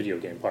do the video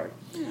game part.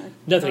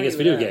 Nothing against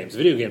video games.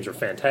 Video games are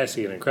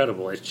fantastic and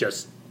incredible. It's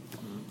just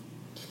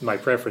my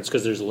preference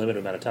because there's a limited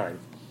amount of time.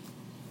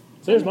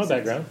 So there's my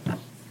background.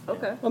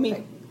 Okay. I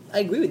mean, I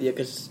agree with you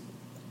because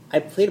I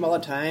played them all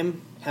the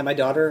time. Had my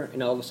daughter,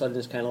 and all of a sudden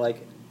it's kind of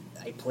like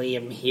I play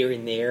them here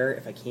and there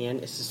if I can.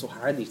 It's just so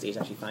hard these days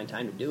to actually find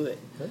time to do it.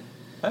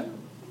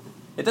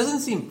 It doesn't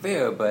seem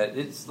fair, but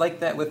it's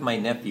like that with my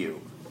nephew.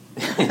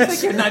 It's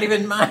like you're not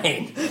even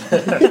mine.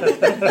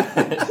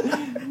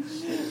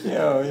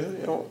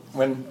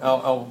 When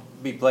I'll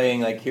be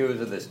playing like Heroes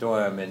of the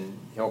Storm, and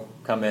he'll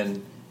come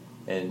in,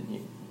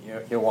 and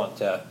he'll want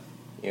to,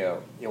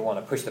 you'll want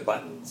to push the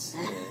buttons.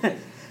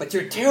 But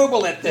you're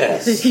terrible at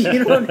this.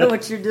 You don't know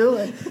what you're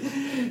doing.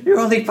 You're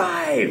only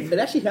 5. It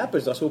actually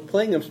happens though. So we're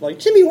playing them, so I'm like,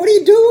 Jimmy, what are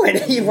you doing?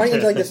 And you run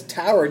into like this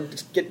tower and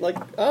just get like,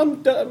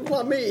 I'm done,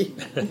 not me.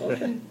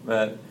 Okay.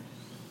 But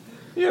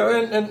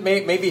and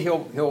maybe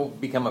he'll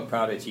become a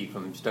prodigy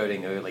from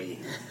starting early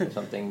or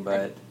something.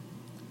 But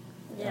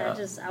Yeah,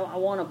 I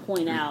want to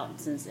point out,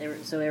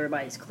 so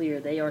everybody's clear,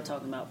 they are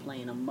talking about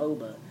playing a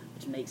MOBA,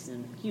 which makes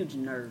them huge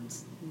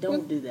nerds.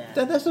 Don't do that.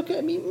 That's okay.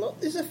 I mean,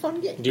 it's a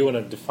fun game. Do you want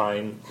to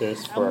define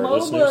this A for our MOBA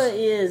listeners?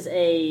 is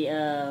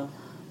a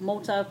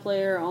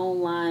multiplayer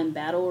online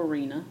battle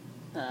arena.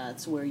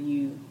 It's where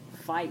you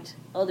fight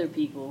other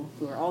people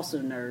who are also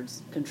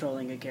nerds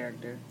controlling a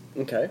character.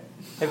 Okay.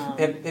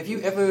 Have you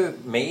ever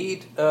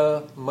made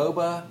a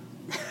MOBA,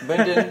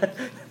 Brendan?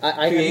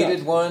 I Created have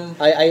not. one?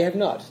 I have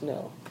not.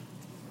 No.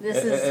 This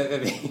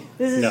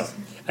is No.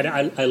 And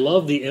I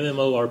love the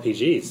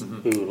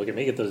MMORPGs. Ooh, look at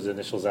me get those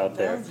initials out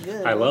there. That's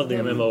good. I love the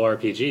That's good.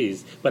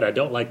 MMORPGs, but I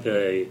don't like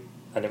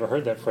I never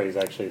heard that phrase,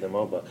 actually, the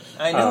MOBA.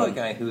 I know a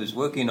guy who's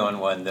working on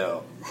one,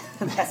 though.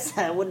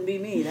 that wouldn't be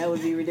me. That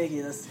would be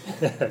ridiculous.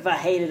 If I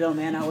hated them,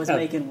 man, I was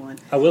making one.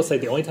 I will say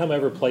the only time I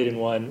ever played in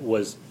one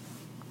was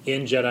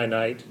in Jedi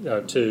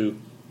Knight 2.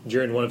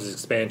 During one of his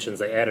expansions,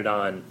 they added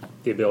on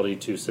the ability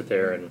to sit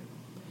there and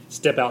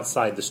step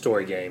outside the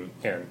story game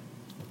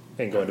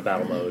and go into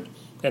battle mode.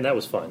 And that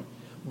was fun.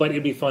 But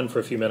it'd be fun for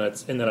a few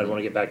minutes, and then I'd want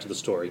to get back to the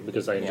story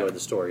because I enjoyed the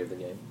story of the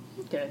game.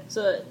 Okay,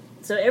 so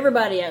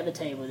everybody at the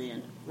table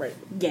then, Right.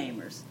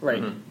 gamers.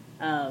 Right.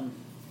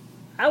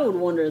 I would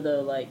wonder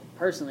though, like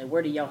personally,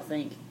 where do y'all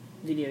think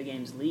video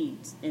games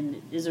leads?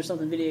 And is there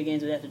something video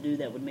games would have to do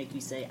that would make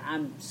you say,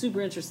 I'm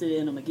super interested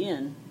in them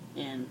again,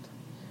 and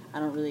I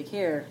don't really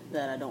care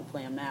that I don't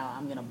play them now.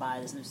 I'm going to buy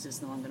this new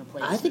system. I'm going to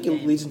play. I This think new it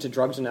game. leads into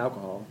drugs and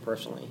alcohol,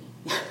 personally.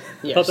 I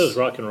Yes. thought that was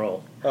rock and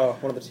roll. Oh,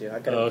 one of the two. I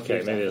got it Okay,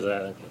 confused maybe now. it's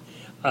that.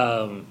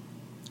 Okay.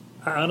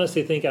 I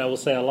honestly think I will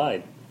say I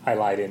lied. I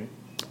lied in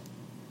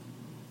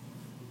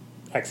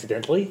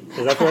accidentally.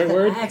 Is that the right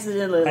word?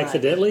 Accidentally.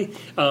 Accidentally.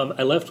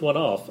 I left one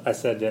off. I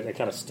said that I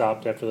kind of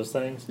stopped after those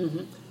things.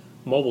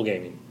 Mobile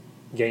gaming,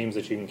 games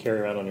that you can carry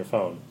around on your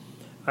phone.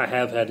 I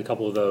have had a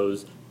couple of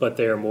those, but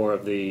they are more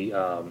of the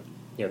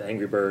the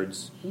Angry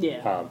Birds,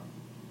 Yeah.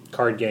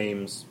 card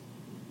games,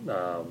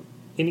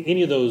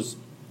 any of those.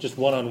 Just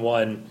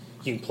one-on-one.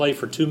 You can play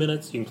for 2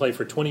 minutes. You can play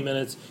for 20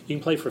 minutes. You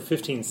can play for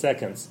 15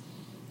 seconds.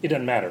 It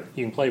doesn't matter.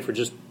 You can play for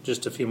just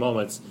a few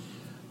moments.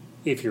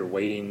 If you're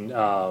waiting,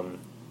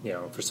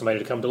 for somebody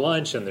to come to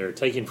lunch and they're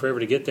taking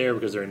forever to get there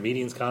because they're in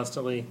meetings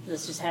constantly.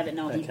 Let's just have it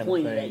known That he kind of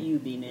pointed thing. at you,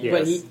 B-Man. Yeah.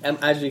 But Yes. I'm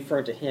as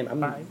referring to him.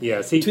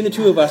 See, Between the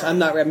two of us, I'm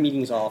not having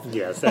meetings off.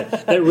 yes,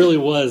 that really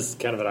was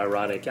kind of an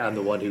ironic. I'm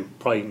the one who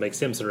probably makes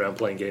him sit around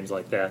playing games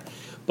like that.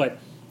 But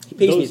He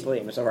pays me to play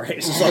him. It's all right.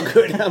 It's all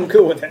good. I'm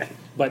cool with that.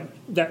 But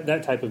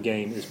that type of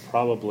game is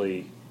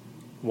probably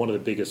one of the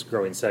biggest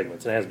growing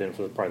segments. It has been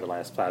for probably the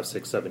last 5,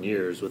 6, 7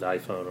 years with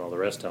iPhone and all the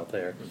rest out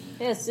there.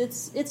 Yes,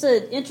 it's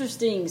an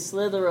interesting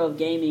slither of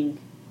gaming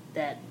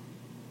that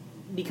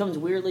becomes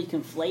weirdly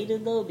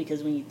conflated, though,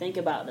 because when you think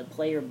about the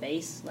player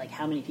base, like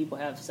how many people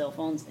have cell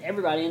phones,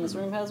 everybody in this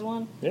room has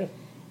one. Yeah.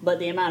 But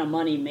the amount of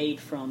money made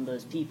from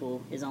those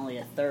people is only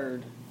a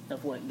third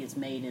of what gets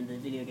made in the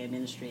video game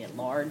industry at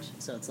large.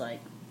 So it's like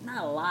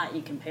not a lot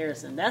in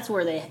comparison. That's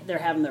where they're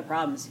having their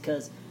problems,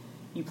 because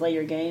you play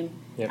your game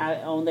Yep.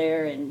 on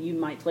there and you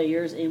might play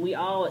yours, and we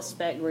all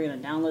expect we're going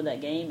to download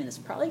that game and it's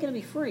probably going to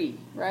be free,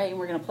 right? And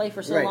we're going to play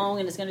for so Right. long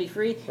and it's going to be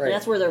free. Right. And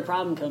that's where their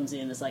problem comes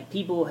in. It's like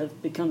people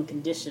have become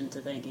conditioned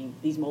to thinking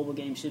these mobile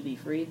games should be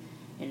free,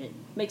 and it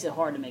makes it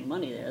hard to make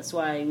money there. That's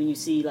why when you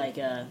see like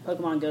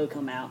Pokemon Go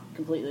come out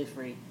completely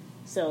free,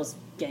 sells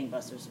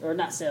gangbusters, or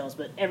not sells,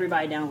 but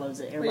everybody downloads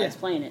it, everybody's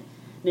playing it.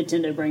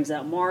 Nintendo brings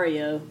out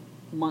Mario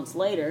months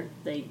later.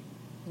 They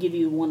give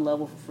you one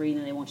level for free, and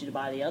then they want you to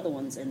buy the other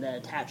ones, and the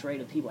attach rate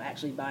of people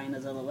actually buying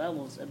those other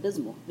levels is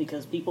abysmal,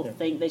 because people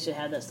think they should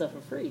have that stuff for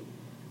free.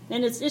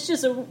 And it's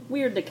just a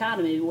weird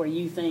dichotomy where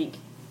you think,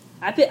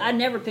 I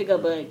never pick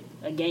up a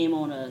game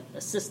on a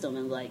system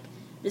and like,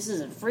 this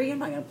isn't free, I'm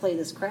not going to play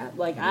this crap.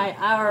 Like, I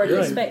already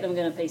Right. expect I'm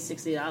going to pay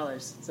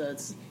 $60, so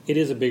It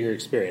is a bigger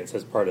experience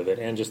as part of it,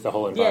 and just the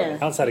whole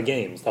environment. Yeah. Outside of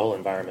games, the whole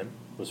environment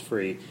was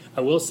free.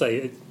 I will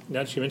say,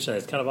 now that you mention that,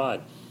 it's kind of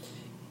odd.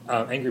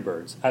 Angry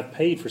Birds. I've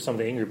paid for some of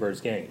the Angry Birds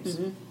games,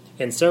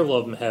 and several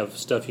of them have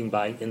stuff you can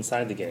buy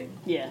inside the game.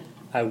 yeah.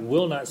 I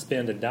will not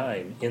spend a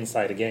dime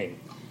inside a game.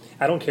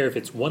 I don't care if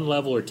it's 1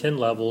 level or 10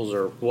 levels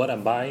or what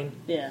I'm buying.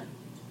 Yeah.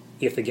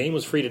 If the game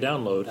was free to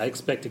download, I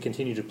expect to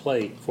continue to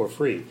play for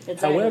free.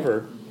 Exactly.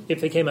 However, if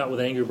they came out with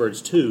Angry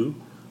Birds 2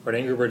 or an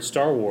Angry Birds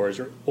Star Wars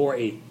or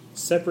a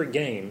separate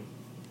game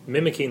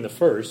mimicking the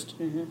first,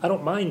 I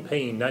don't mind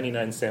paying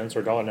 99 cents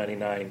or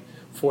 $1.99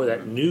 for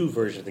that new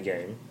version of the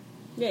game.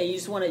 Yeah, you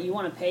just want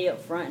to pay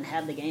up front and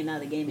have the game. Now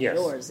the game is Yes,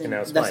 yours. and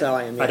that's That's fine. how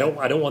I am, I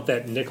yeah. don't want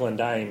that nickel and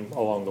dime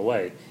along the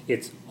way.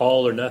 It's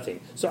all or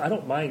nothing. So I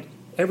don't mind.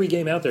 Every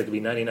game out there could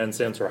be 99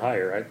 cents or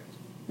higher.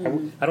 I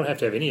don't have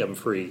to have any of them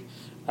free.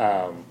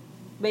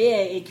 But yeah,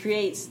 it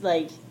creates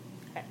like,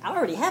 I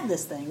already have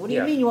this thing. What do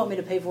you Yeah. mean you want me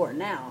to pay for it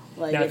now?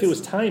 Like, Now, if it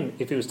was time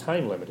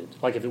limited,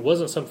 like if it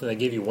wasn't something that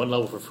gave you 1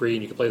 level for free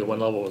and you could play the 1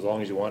 level as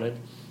long as you wanted,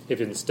 if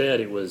instead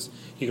it was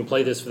you can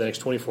play this for the next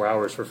 24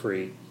 hours for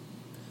free,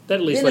 that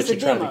at least Then lets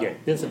it's you a try the demo. game.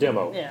 Then it's a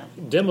demo. Yeah.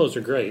 Demos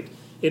are great.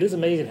 it is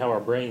amazing how our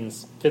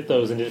brains fit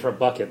those into different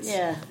buckets.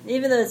 Yeah,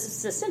 even though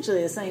it's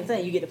essentially the same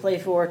thing. You get to play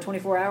for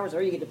 24 hours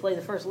or you get to play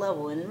the first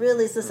level. And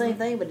really it's the same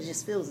thing, but it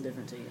just feels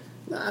different to you.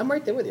 No, I'm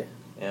right there with you.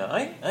 Yeah,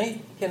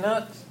 I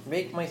cannot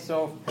make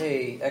myself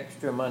pay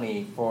extra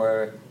money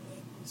for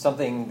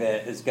something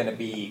that is going to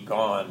be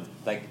gone,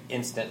 like,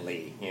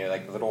 instantly. You know,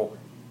 like little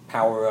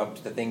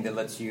power-ups, the thing that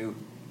lets you,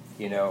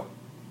 you know,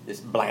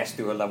 just blast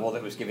through a level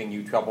that was giving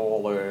you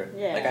trouble. Or,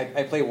 like,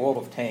 I play World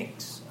of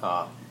Tanks,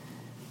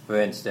 for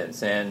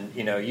instance, and,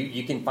 you know,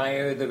 you can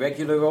fire the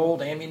regular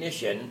old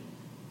ammunition,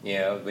 you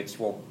know, which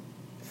will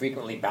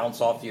frequently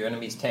bounce off your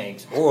enemy's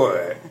tanks,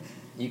 or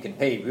you can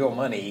pay real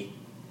money.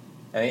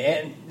 I mean,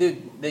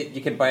 and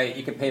you can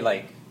pay,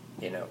 like,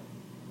 you know,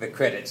 the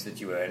credits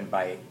that you earn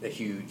by a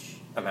huge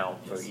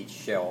amount for each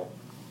shell.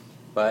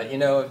 But, you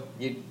know,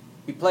 you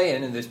play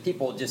in and there's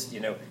people just, you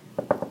know,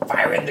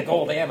 firing the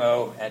gold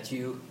ammo at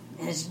you.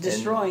 And it's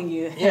destroying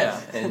you. Yeah.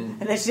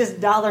 And it's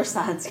just dollar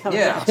signs coming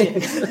yeah. at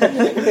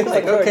you.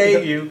 Like,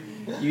 okay,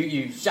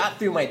 you shot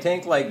through my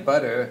tank like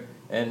butter,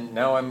 and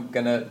now I'm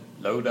going to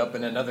load up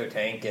in another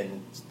tank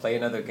and play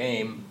another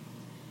game,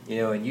 you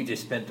know, and you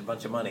just spent a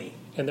bunch of money.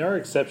 And there are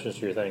exceptions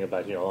to your thing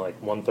about, you know,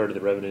 like 1/3 of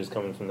the revenue is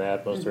coming from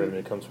that, most of the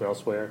revenue comes from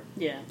elsewhere.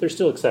 Yeah. There's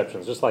still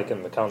exceptions, just like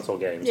in the console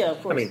games. Yeah,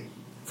 of course. I mean,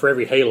 for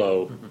every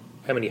Halo,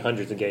 how many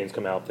hundreds of games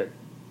come out that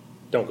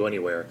don't go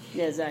anywhere?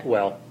 Yeah, exactly.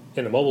 Well,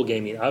 in the mobile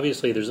gaming,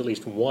 obviously there's at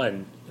least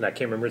one, and I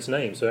can't remember its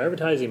name, so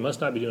advertising must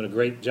not be doing a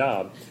great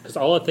job, because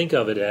all I think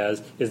of it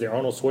as is the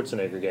Arnold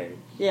Schwarzenegger game.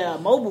 Yeah,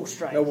 Mobile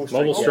Strike.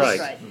 Mobile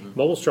Strike.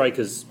 Mobile Strike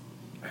is,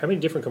 how many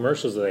different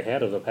commercials have they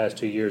had over the past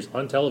 2 years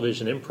on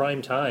television in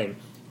prime time?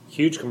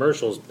 Huge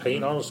commercials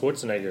paying Arnold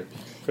Schwarzenegger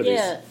for these.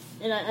 Yeah,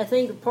 and I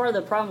think part of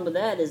the problem with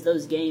that is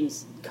those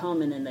games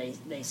come and then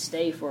they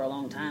stay for a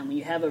long time. When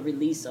you have a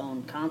release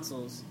on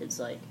consoles, it's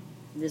like,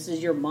 this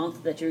is your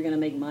month that you're going to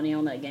make money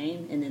on that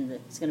game, and then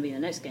it's going to be the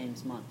next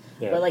game's month.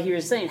 Yeah. But like you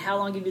were saying, how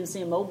long have you been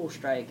seeing Mobile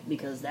Strike?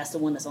 Because that's the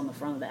one that's on the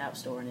front of the App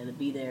Store, and it'll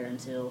be there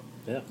until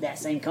that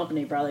same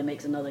company probably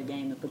makes another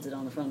game and puts it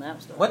on the front of the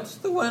App Store. What's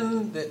the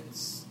one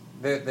that's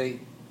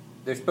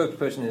their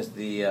spokesperson is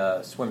the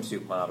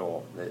swimsuit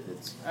model?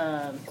 It's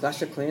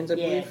Clash of Clans, I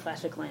believe. Yeah,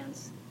 Clash of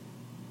Clans.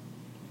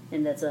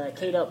 And that's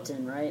Kate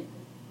Upton, right?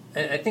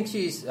 I think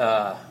she's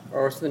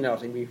Or something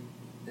else. Maybe.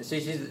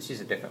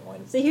 she's a different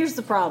one. See, here's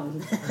the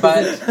problem.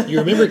 But you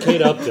remember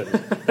Kate Upton.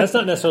 That's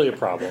not necessarily a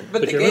problem,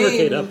 but the you remember game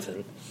Kate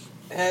Upton.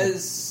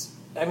 has,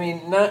 I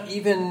mean, not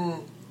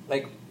even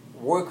like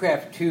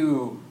Warcraft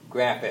 2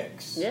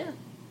 graphics. Yeah.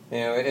 You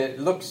know, it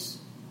looks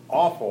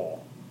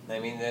awful. I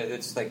mean,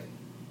 it's like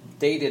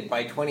dated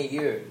by 20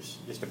 years,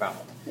 just about.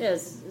 Yeah,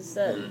 it's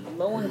that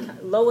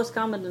lowest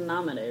common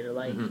denominator.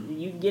 Like,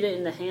 you get it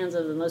in the hands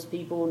of the most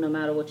people no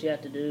matter what you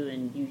have to do,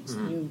 and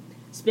you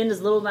spend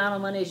as little amount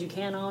of money as you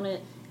can on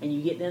it, and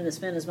you get them to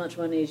spend as much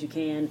money as you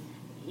can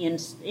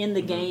in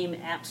the game,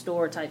 App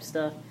Store type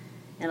stuff.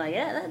 And, like,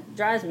 yeah, that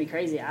drives me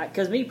crazy.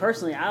 Because me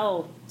personally,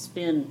 I'll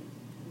spend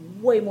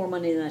way more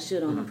money than I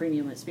should on a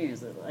premium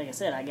experience. Like I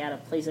said, I got a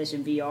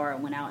PlayStation VR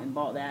and went out and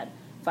bought that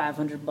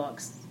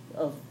 $500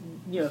 of,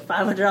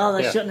 $500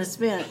 I shouldn't have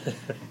spent.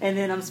 And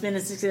then I'm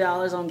spending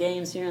 $60 on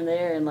games here and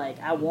there, and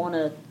like I want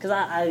to, because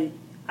I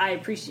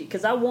appreciate,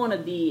 because I want to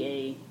be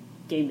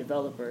a game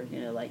developer,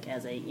 like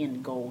as a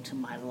end goal to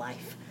my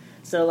life.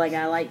 So like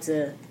I like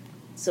to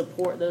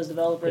support those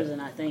developers,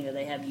 and I think that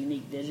they have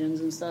unique visions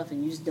and stuff,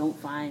 and you just don't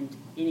find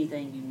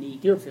anything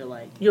unique. I feel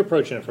like you're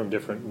approaching it from a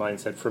different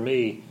mindset. For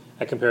me,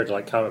 I compare it to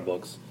like comic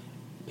books.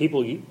 A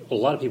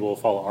lot of people will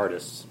follow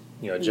artists,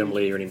 Jim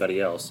Lee or anybody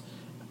else.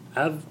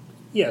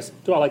 Yes,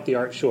 do I like the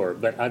art? Sure,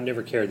 but I've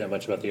never cared that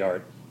much about the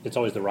art. It's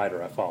always the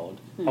writer I followed.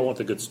 I want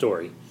the good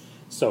story.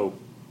 So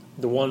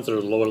the ones that are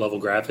lower level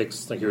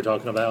graphics, like you were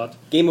talking about.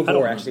 Game of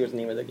War actually was the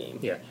name of the game.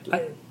 Yeah,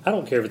 I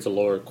don't care if it's a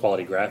lower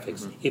quality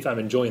graphics if I'm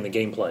enjoying the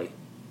gameplay.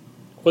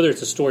 Whether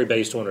it's a story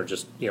based one or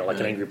just like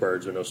an Angry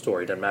Birds with no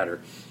story, doesn't matter.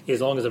 As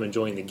long as I'm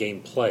enjoying the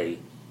gameplay,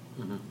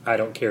 I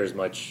don't care as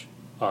much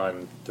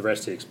on the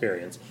rest of the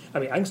experience. I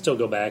mean, I can still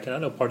go back, and I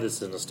know part of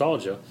this is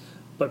nostalgia,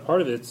 but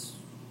part of it's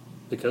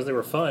because they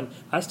were fun.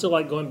 I still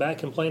like going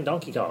back and playing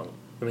Donkey Kong.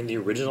 I mean, the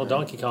original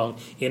Donkey Kong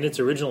in its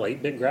original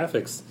 8-bit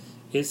graphics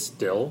is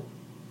still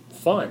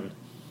fun.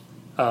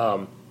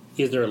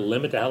 Is there a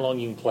limit to how long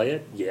you can play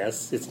it?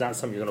 Yes. It's not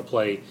something you're going to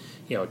play,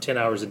 10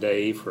 hours a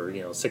day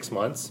for, 6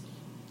 months.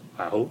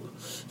 I hope.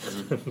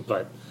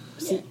 But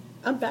see,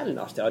 I'm bad at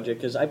nostalgia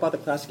because I bought the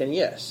classic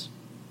NES.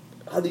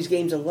 All these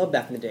games I loved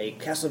back in the day: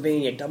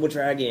 Castlevania, Double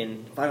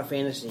Dragon, Final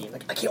Fantasy.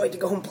 Like, I can't wait to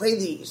go home and play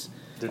these.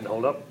 Didn't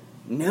hold up.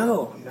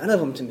 No, none of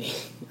them to me.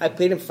 I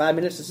played them for 5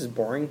 minutes. This is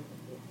boring.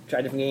 Try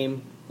a different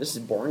game. This is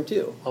boring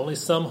too. Only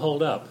some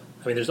hold up.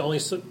 I mean, there's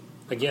only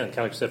again, kind of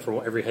like you said,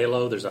 for every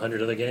Halo, there's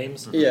 100 other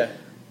games. Yeah.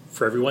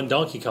 For every one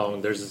Donkey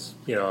Kong, there's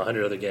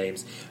 100 other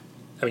games.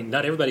 I mean,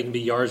 not everybody can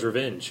be Yar's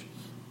Revenge.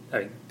 I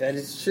mean, that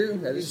is true.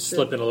 That is true.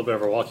 Slipping a little bit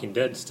of our Walking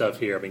Dead stuff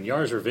here. I mean,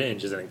 Yar's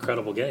Revenge is an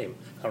incredible game.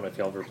 I don't know if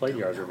y'all ever played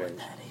Yar's Revenge.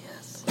 That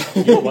is.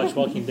 You don't watch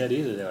Walking Dead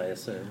either, then I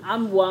assume.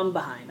 I'm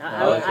behind. Okay.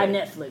 I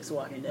Netflix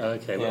Walking Dead.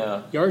 Okay,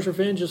 well, Yard's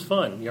Revenge is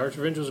fun. Yard's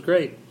Revenge was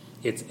great.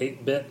 It's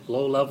 8-bit,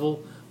 low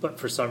level, but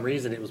for some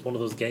reason it was one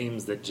of those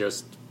games that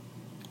just...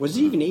 Was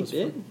it even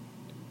 8-bit?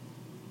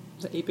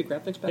 Was that 8-bit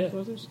graphics back Yeah.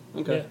 in those?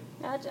 Okay.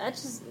 Yeah. I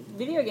just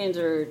video games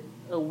are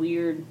a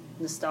weird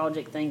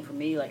nostalgic thing for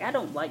me. Like I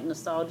don't like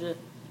nostalgia,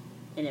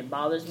 and it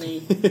bothers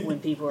me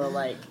when people are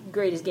like,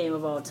 "Greatest game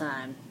of all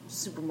time,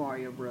 Super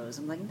Mario Bros."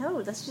 I'm like,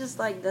 no, that's just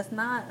like that's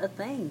not a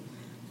thing.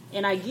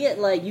 And I get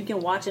like you can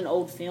watch an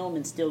old film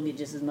and still get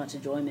just as much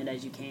enjoyment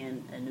as you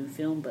can a new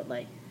film, but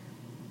like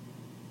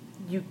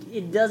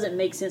it doesn't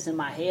make sense in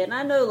my head. And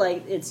I know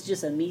like it's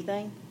just a me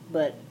thing.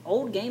 But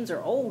old games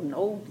are old, and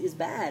old is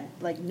bad.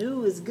 Like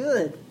new is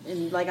good,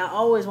 and like I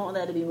always want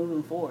that to be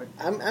moving forward.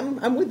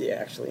 I'm with you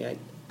actually.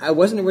 I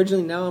wasn't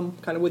originally. Now I'm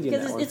kind of with you.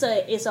 Because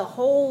it's a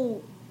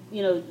whole,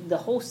 the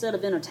whole set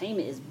of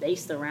entertainment is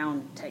based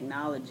around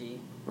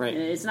technology. Right.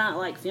 And it's not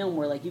like film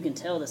where like you can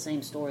tell the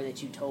same story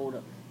that you told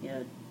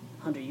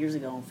 100 years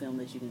ago on film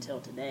that you can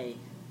tell today,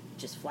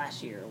 just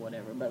flashier or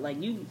whatever. But like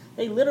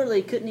they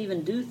literally couldn't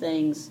even do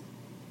things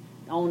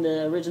on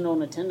the original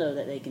Nintendo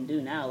that they can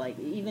do now. Like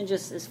even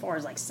just as far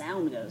as like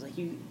sound goes, like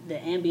the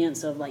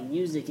ambience of like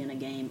music in a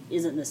game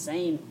isn't the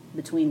same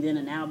between then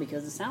and now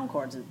because the sound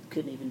cards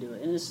couldn't even do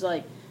it. And it's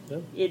like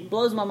it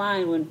blows my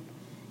mind when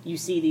you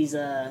see these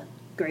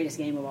greatest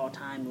game of all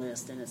time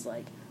list, and it's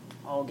like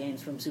all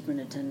games from Super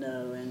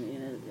Nintendo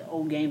and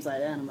old games like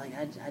that. And I'm like,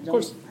 I don't. Of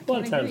course, a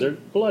lot of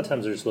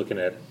times they're just looking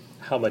at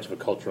how much of a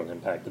cultural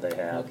impact do they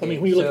have. Okay, I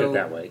mean, when you look at so it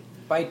that way,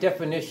 by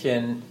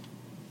definition,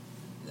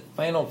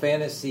 Final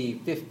Fantasy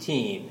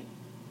 15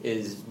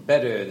 is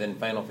better than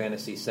Final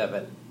Fantasy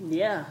 7.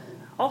 Yeah.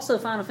 Also,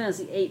 Final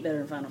Fantasy 8 better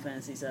than Final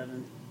Fantasy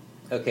 7.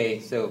 Okay,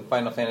 so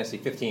Final Fantasy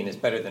 15 is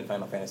better than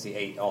Final Fantasy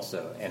 8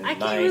 also, and I 9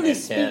 can't really and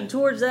speak 10.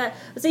 towards that.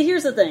 But see,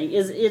 here's the thing: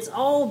 is it's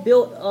all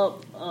built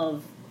up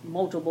of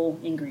multiple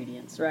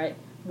ingredients, right?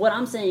 What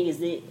I'm saying is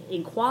the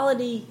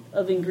quality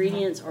of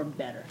ingredients are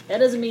better. That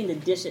doesn't mean the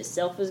dish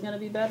itself is going to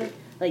be better.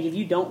 Like if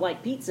you don't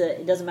like pizza,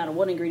 it doesn't matter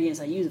what ingredients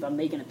I use. If I'm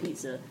making a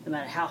pizza, no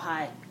matter how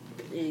high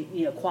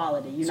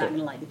quality, you're not going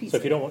to like the pizza. So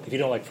if you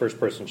don't like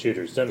first-person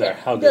shooters, doesn't matter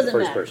Yeah, how it good doesn't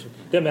first matter. person.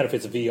 Doesn't matter if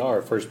it's VR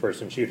or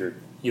first-person shooter.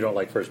 You don't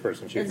like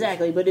first-person shooters.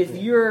 Exactly, but if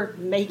you're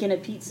making a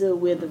pizza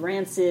with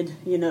rancid,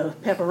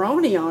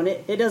 pepperoni on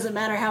it, it doesn't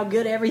matter how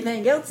good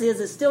everything else is.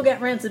 It's still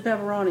got rancid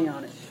pepperoni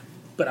on it.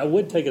 But I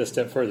would take it a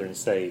step further and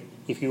say,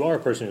 if you are a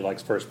person who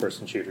likes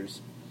first-person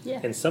shooters,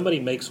 Yeah. and somebody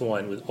makes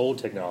one with old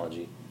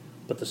technology,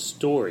 but the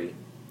story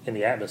and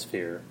the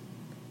atmosphere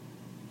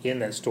in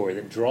that story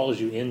that draws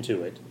you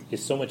into it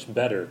is so much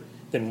better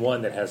than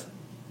one that has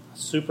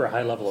super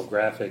high level of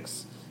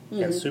graphics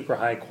and super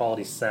high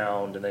quality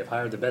sound, and they've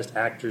hired the best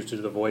actors to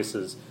do the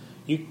voices.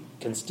 You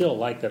can still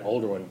like that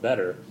older one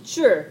better.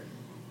 Sure.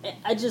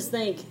 I just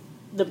think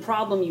the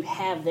problem you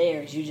have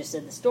there is you just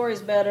said the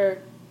story's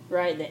better,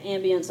 right? The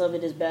ambience of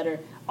it is better.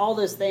 All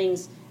those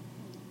things,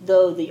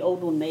 though the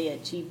old one may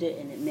have achieved it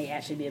and it may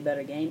actually be a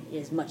better game,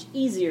 is much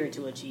easier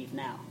to achieve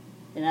now.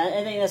 And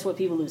I think that's what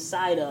people lose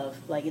sight of.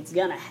 Like, it's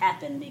going to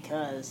happen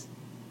because,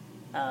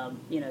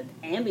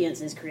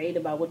 ambience is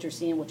created by what you're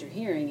seeing, what you're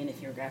hearing, and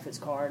if your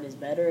graphics card is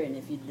better and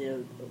if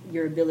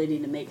your ability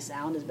to make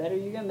sound is better,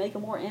 you're going to make a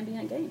more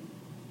ambient game.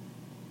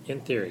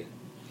 In theory.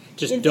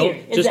 Just In don't theory,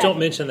 just exactly. don't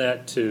mention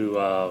that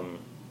to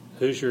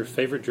who's your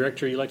favorite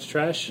director you like to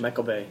trash?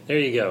 Michael Bay. There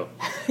you go.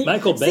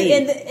 Michael See, Bay.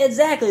 and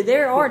exactly,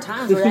 there are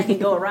times where that can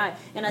go awry,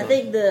 and I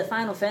think the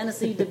Final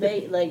Fantasy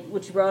debate, like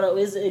what you brought up,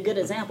 is a good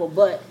example.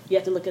 But you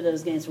have to look at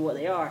those games for what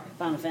they are.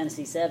 Final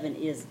Fantasy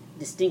VII is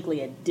distinctly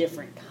a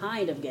different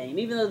kind of game,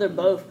 even though they're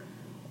both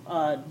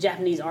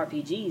Japanese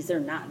RPGs. They're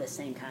not the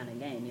same kind of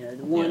game. The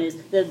one is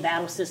the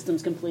battle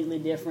system's completely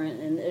different,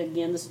 and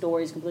again, the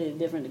story is completely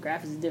different. The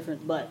graphics is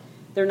different, but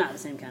they're not the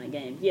same kind of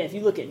game. Yeah, if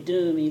you look at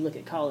Doom and you look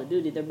at Call of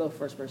Duty, they're both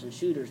first-person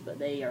shooters, but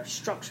they are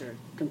structured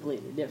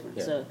completely different.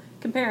 Yeah. So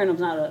comparing them's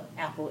not a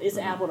apple. It's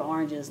apple to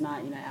oranges,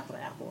 not apple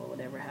to apple or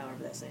whatever.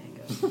 However that saying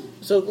goes.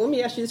 So let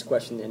me ask you this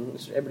question then,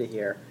 everybody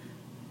here.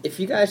 If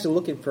you guys are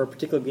looking for a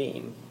particular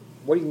game,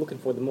 what are you looking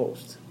for the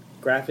most?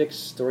 Graphics,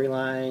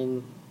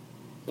 storyline,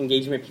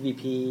 engagement,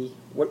 PvP?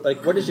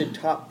 What is your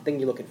top thing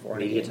you're looking for?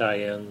 in a Media game?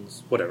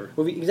 tie-ins, whatever.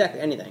 Movie,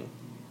 exactly, anything.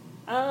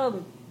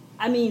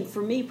 I mean,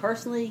 for me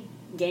personally,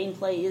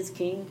 gameplay is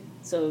king.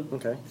 So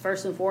Okay.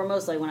 first and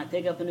foremost, like when I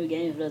pick up a new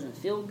game, if it doesn't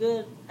feel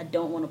good, I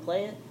don't want to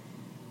play it.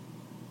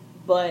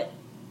 But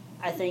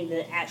I think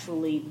that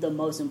actually the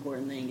most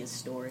important thing is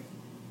story.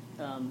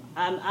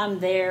 I'm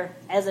there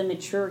as a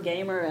mature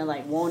gamer and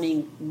like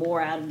wanting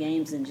more out of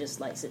games than just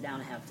like sit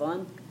down and have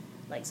fun.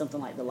 Like something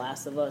like The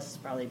Last of Us is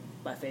probably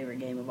my favorite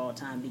game of all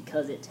time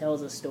because it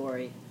tells a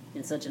story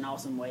in such an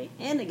awesome way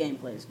and the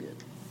gameplay is good.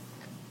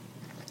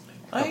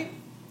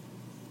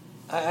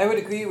 I would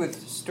agree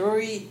with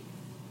story.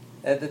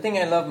 The thing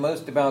I love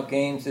most about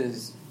games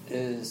is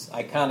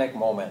iconic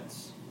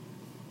moments.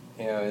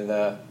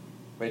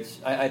 Which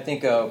I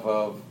think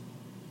of.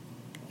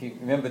 If you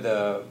remember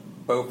the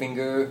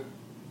Bowfinger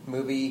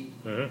movie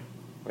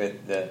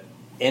with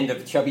end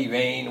of Chubby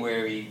Rain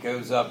where he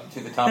goes up to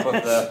the top of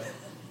the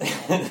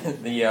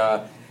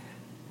the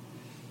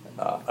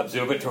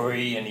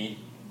observatory and he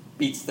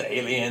beats the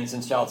aliens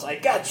and shouts, "I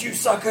got you,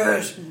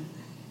 suckers!"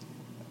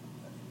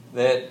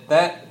 That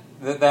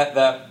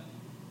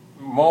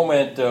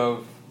moment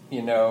of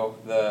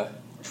the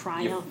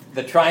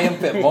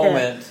triumphant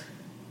moment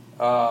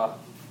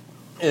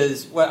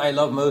is what I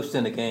love most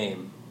in a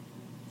game.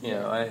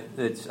 I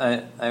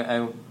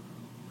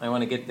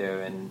want to get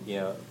there, and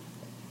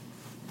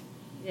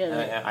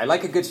I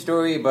like a good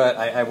story, but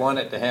I want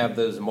it to have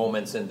those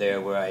moments in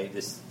there where I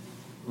just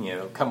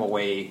come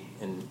away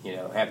and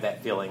have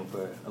that feeling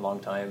for a long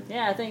time.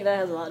 Yeah, I think that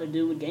has a lot to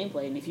do with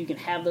gameplay, and if you can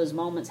have those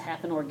moments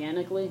happen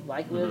organically,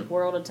 like with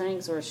World of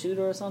Tanks or a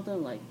shooter or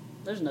something, like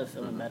there's no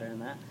feeling better than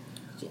that.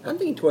 See, I'm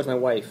thinking towards my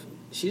wife.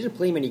 She doesn't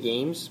play many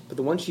games, but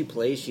the ones she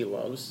plays, she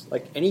loves.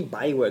 Like any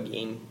BioWare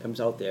game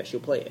comes out there, she'll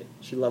play it.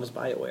 She loves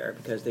BioWare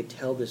because they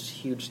tell this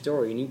huge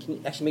story, and you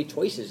can actually make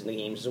choices in the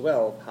games as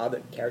well, how the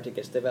character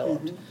gets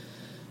developed.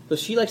 So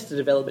she likes the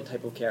development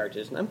type of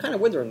characters, and I'm kind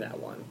of with her on that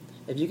one.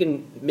 If you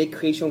can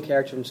create your own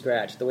character from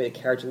scratch, the way the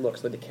character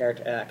looks, the way the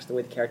character acts, the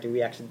way the character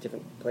reacts to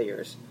different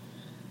players,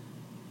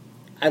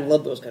 I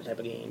love those kind of type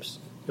of games.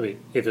 I mean,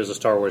 if there's a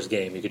Star Wars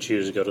game, you could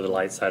choose to go to the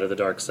light side or the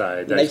dark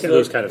side.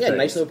 Those kind of things.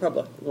 Knights of the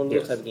Republic, one of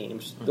those type of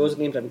games. Those are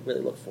games I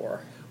really look for.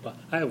 Well,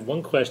 I have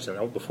one question.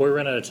 Before we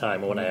run out of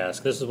time, I want to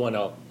ask. This is one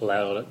I'll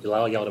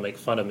allow y'all to make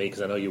fun of me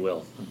because I know you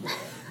will.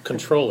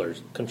 Controller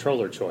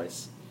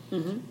choice.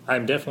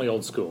 I'm definitely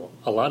old school.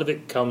 A lot of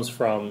it comes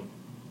from,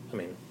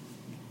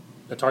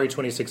 Atari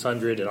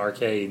 2600 and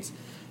arcades.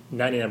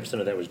 99%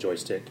 of that was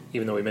joystick.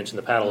 Even though we mentioned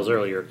the paddles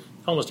earlier,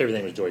 almost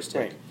everything was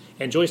joystick. Right.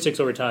 And joysticks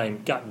over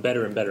time got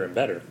better and better and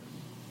better.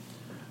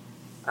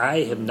 I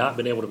have not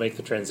been able to make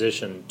the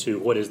transition to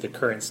what is the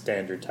current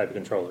standard type of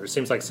controller. It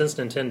seems like since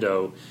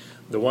Nintendo,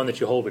 the one that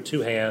you hold with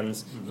two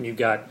hands, and you've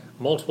got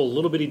multiple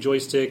little bitty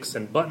joysticks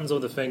and buttons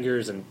with the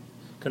fingers and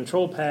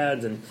control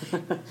pads, and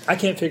I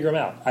can't figure them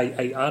out.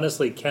 I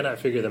honestly cannot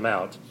figure them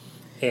out.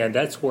 And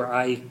that's where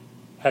I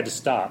had to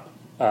stop.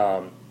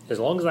 As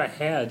long as I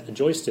had a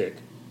joystick,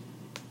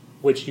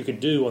 which you could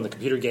do on the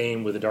computer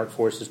game with the Dark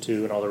Forces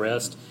 2 and all the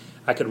rest,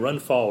 I could run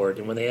forward,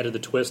 and when they added the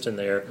twist in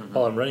there,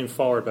 while I'm running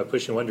forward by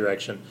pushing one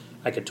direction,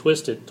 I could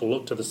twist it to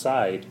look to the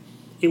side.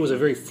 It was a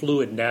very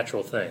fluid,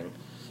 natural thing.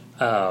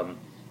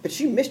 But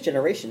you missed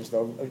generations,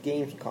 though, of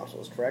games and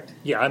consoles, correct?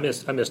 Yeah, I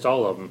missed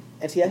all of them.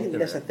 And see, I think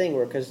that's the thing,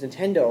 because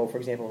Nintendo, for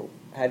example,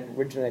 had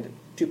originally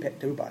two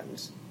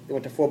buttons. They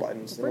went to 4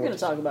 buttons. If we're going to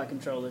talk about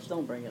controllers,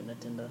 don't bring up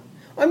Nintendo.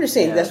 I'm just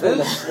saying that's what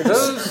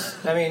those.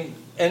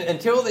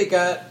 Until they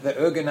got the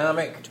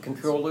ergonomic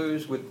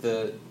controllers with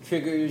the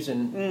triggers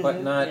and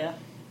whatnot. Yeah.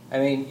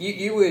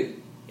 You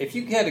would, if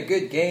you had a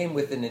good game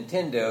with the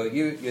Nintendo,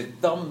 your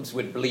thumbs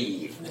would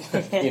bleed.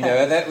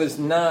 That was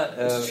not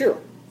it's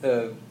true.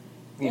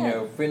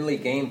 Friendly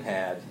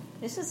gamepad.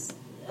 It's just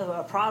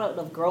a product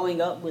of growing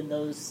up with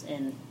those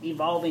and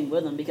evolving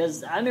with them.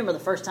 Because I remember the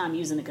first time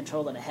using a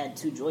controller that had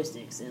 2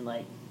 joysticks and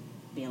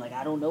being like,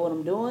 I don't know what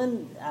I'm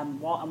doing.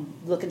 I'm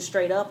looking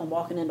straight up. I'm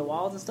walking into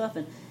walls and stuff.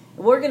 And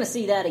we're going to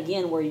see that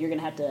again, where you're going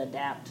to have to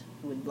adapt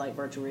with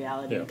virtual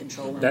reality and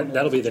controlling.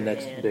 That'll be the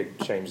next big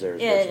change there.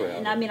 Is virtual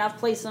reality. And I've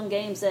played some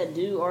games that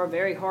are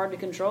very hard to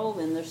control,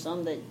 and there's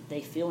some that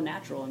they feel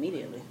natural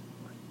immediately.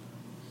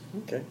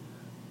 Okay.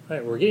 All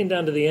right, we're getting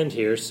down to the end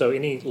here. So,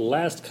 any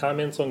last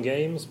comments on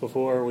games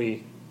before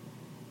we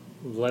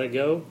let it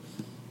go?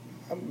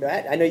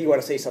 Matt, I know you want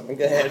to say something.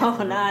 Go ahead.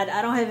 Oh, no,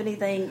 I don't have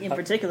anything in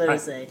particular to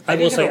say. I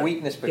will say a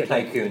weakness for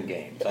Tycoon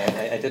games.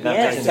 I did not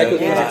mention those.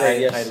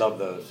 Yes. I love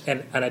those.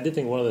 And I did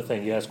think one other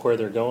thing, you asked where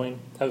they're going.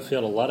 I have a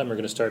feeling a lot of them are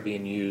going to start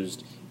being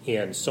used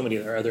in so many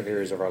other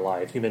areas of our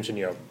life. You mentioned,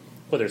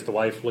 whether it's the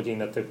wife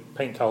looking at the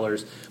paint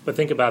colors, but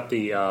think about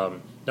the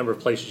number of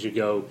places you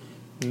go.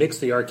 Mix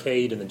the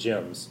arcade and the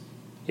gyms.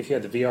 If you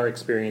had the VR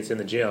experience in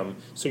the gym,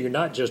 so you're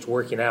not just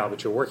working out,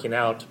 but you're working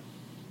out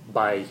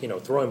by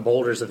throwing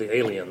boulders at the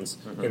aliens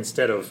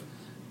instead of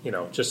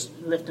just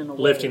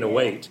lifting a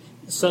weight.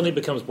 Suddenly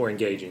becomes more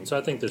engaging. So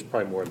I think there's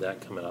probably more of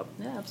that coming up.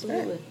 Yeah,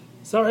 absolutely.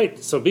 So all right,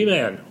 so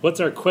B-Man, what's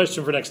our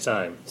question for next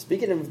time?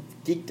 Speaking of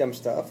geekdom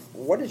stuff,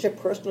 what is your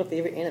personal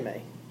favorite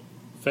anime?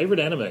 Favorite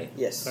anime?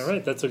 Yes. All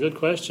right, that's a good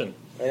question.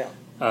 Yeah.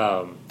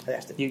 I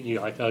asked it. You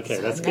like? Okay,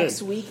 So that's next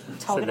good. week, So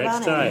talking next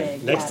about time,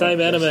 anime. next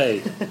time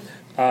anime.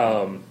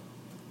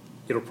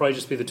 It'll probably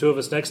just be the two of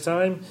us next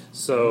time.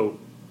 So,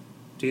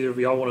 do either of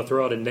y'all want to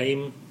throw out a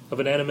name of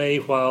an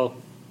anime while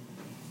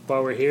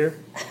we're here?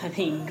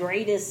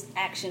 Greatest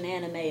action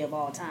anime of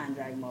all time,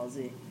 Dragon Ball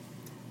Z.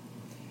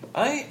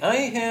 I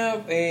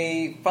have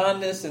a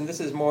fondness, and this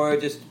is more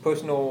just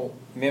personal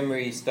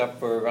memory stuff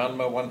for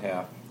Ranma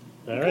 1/2.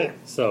 All right.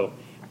 So,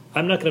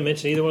 I'm not going to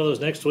mention either one of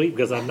those next week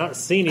because I've not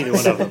seen either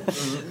one of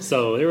them.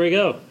 So, there we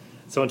go.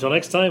 So, until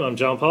next time, I'm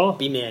John Paul.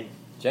 B-Man.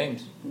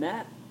 James.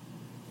 Matt.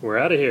 We're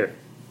out of here.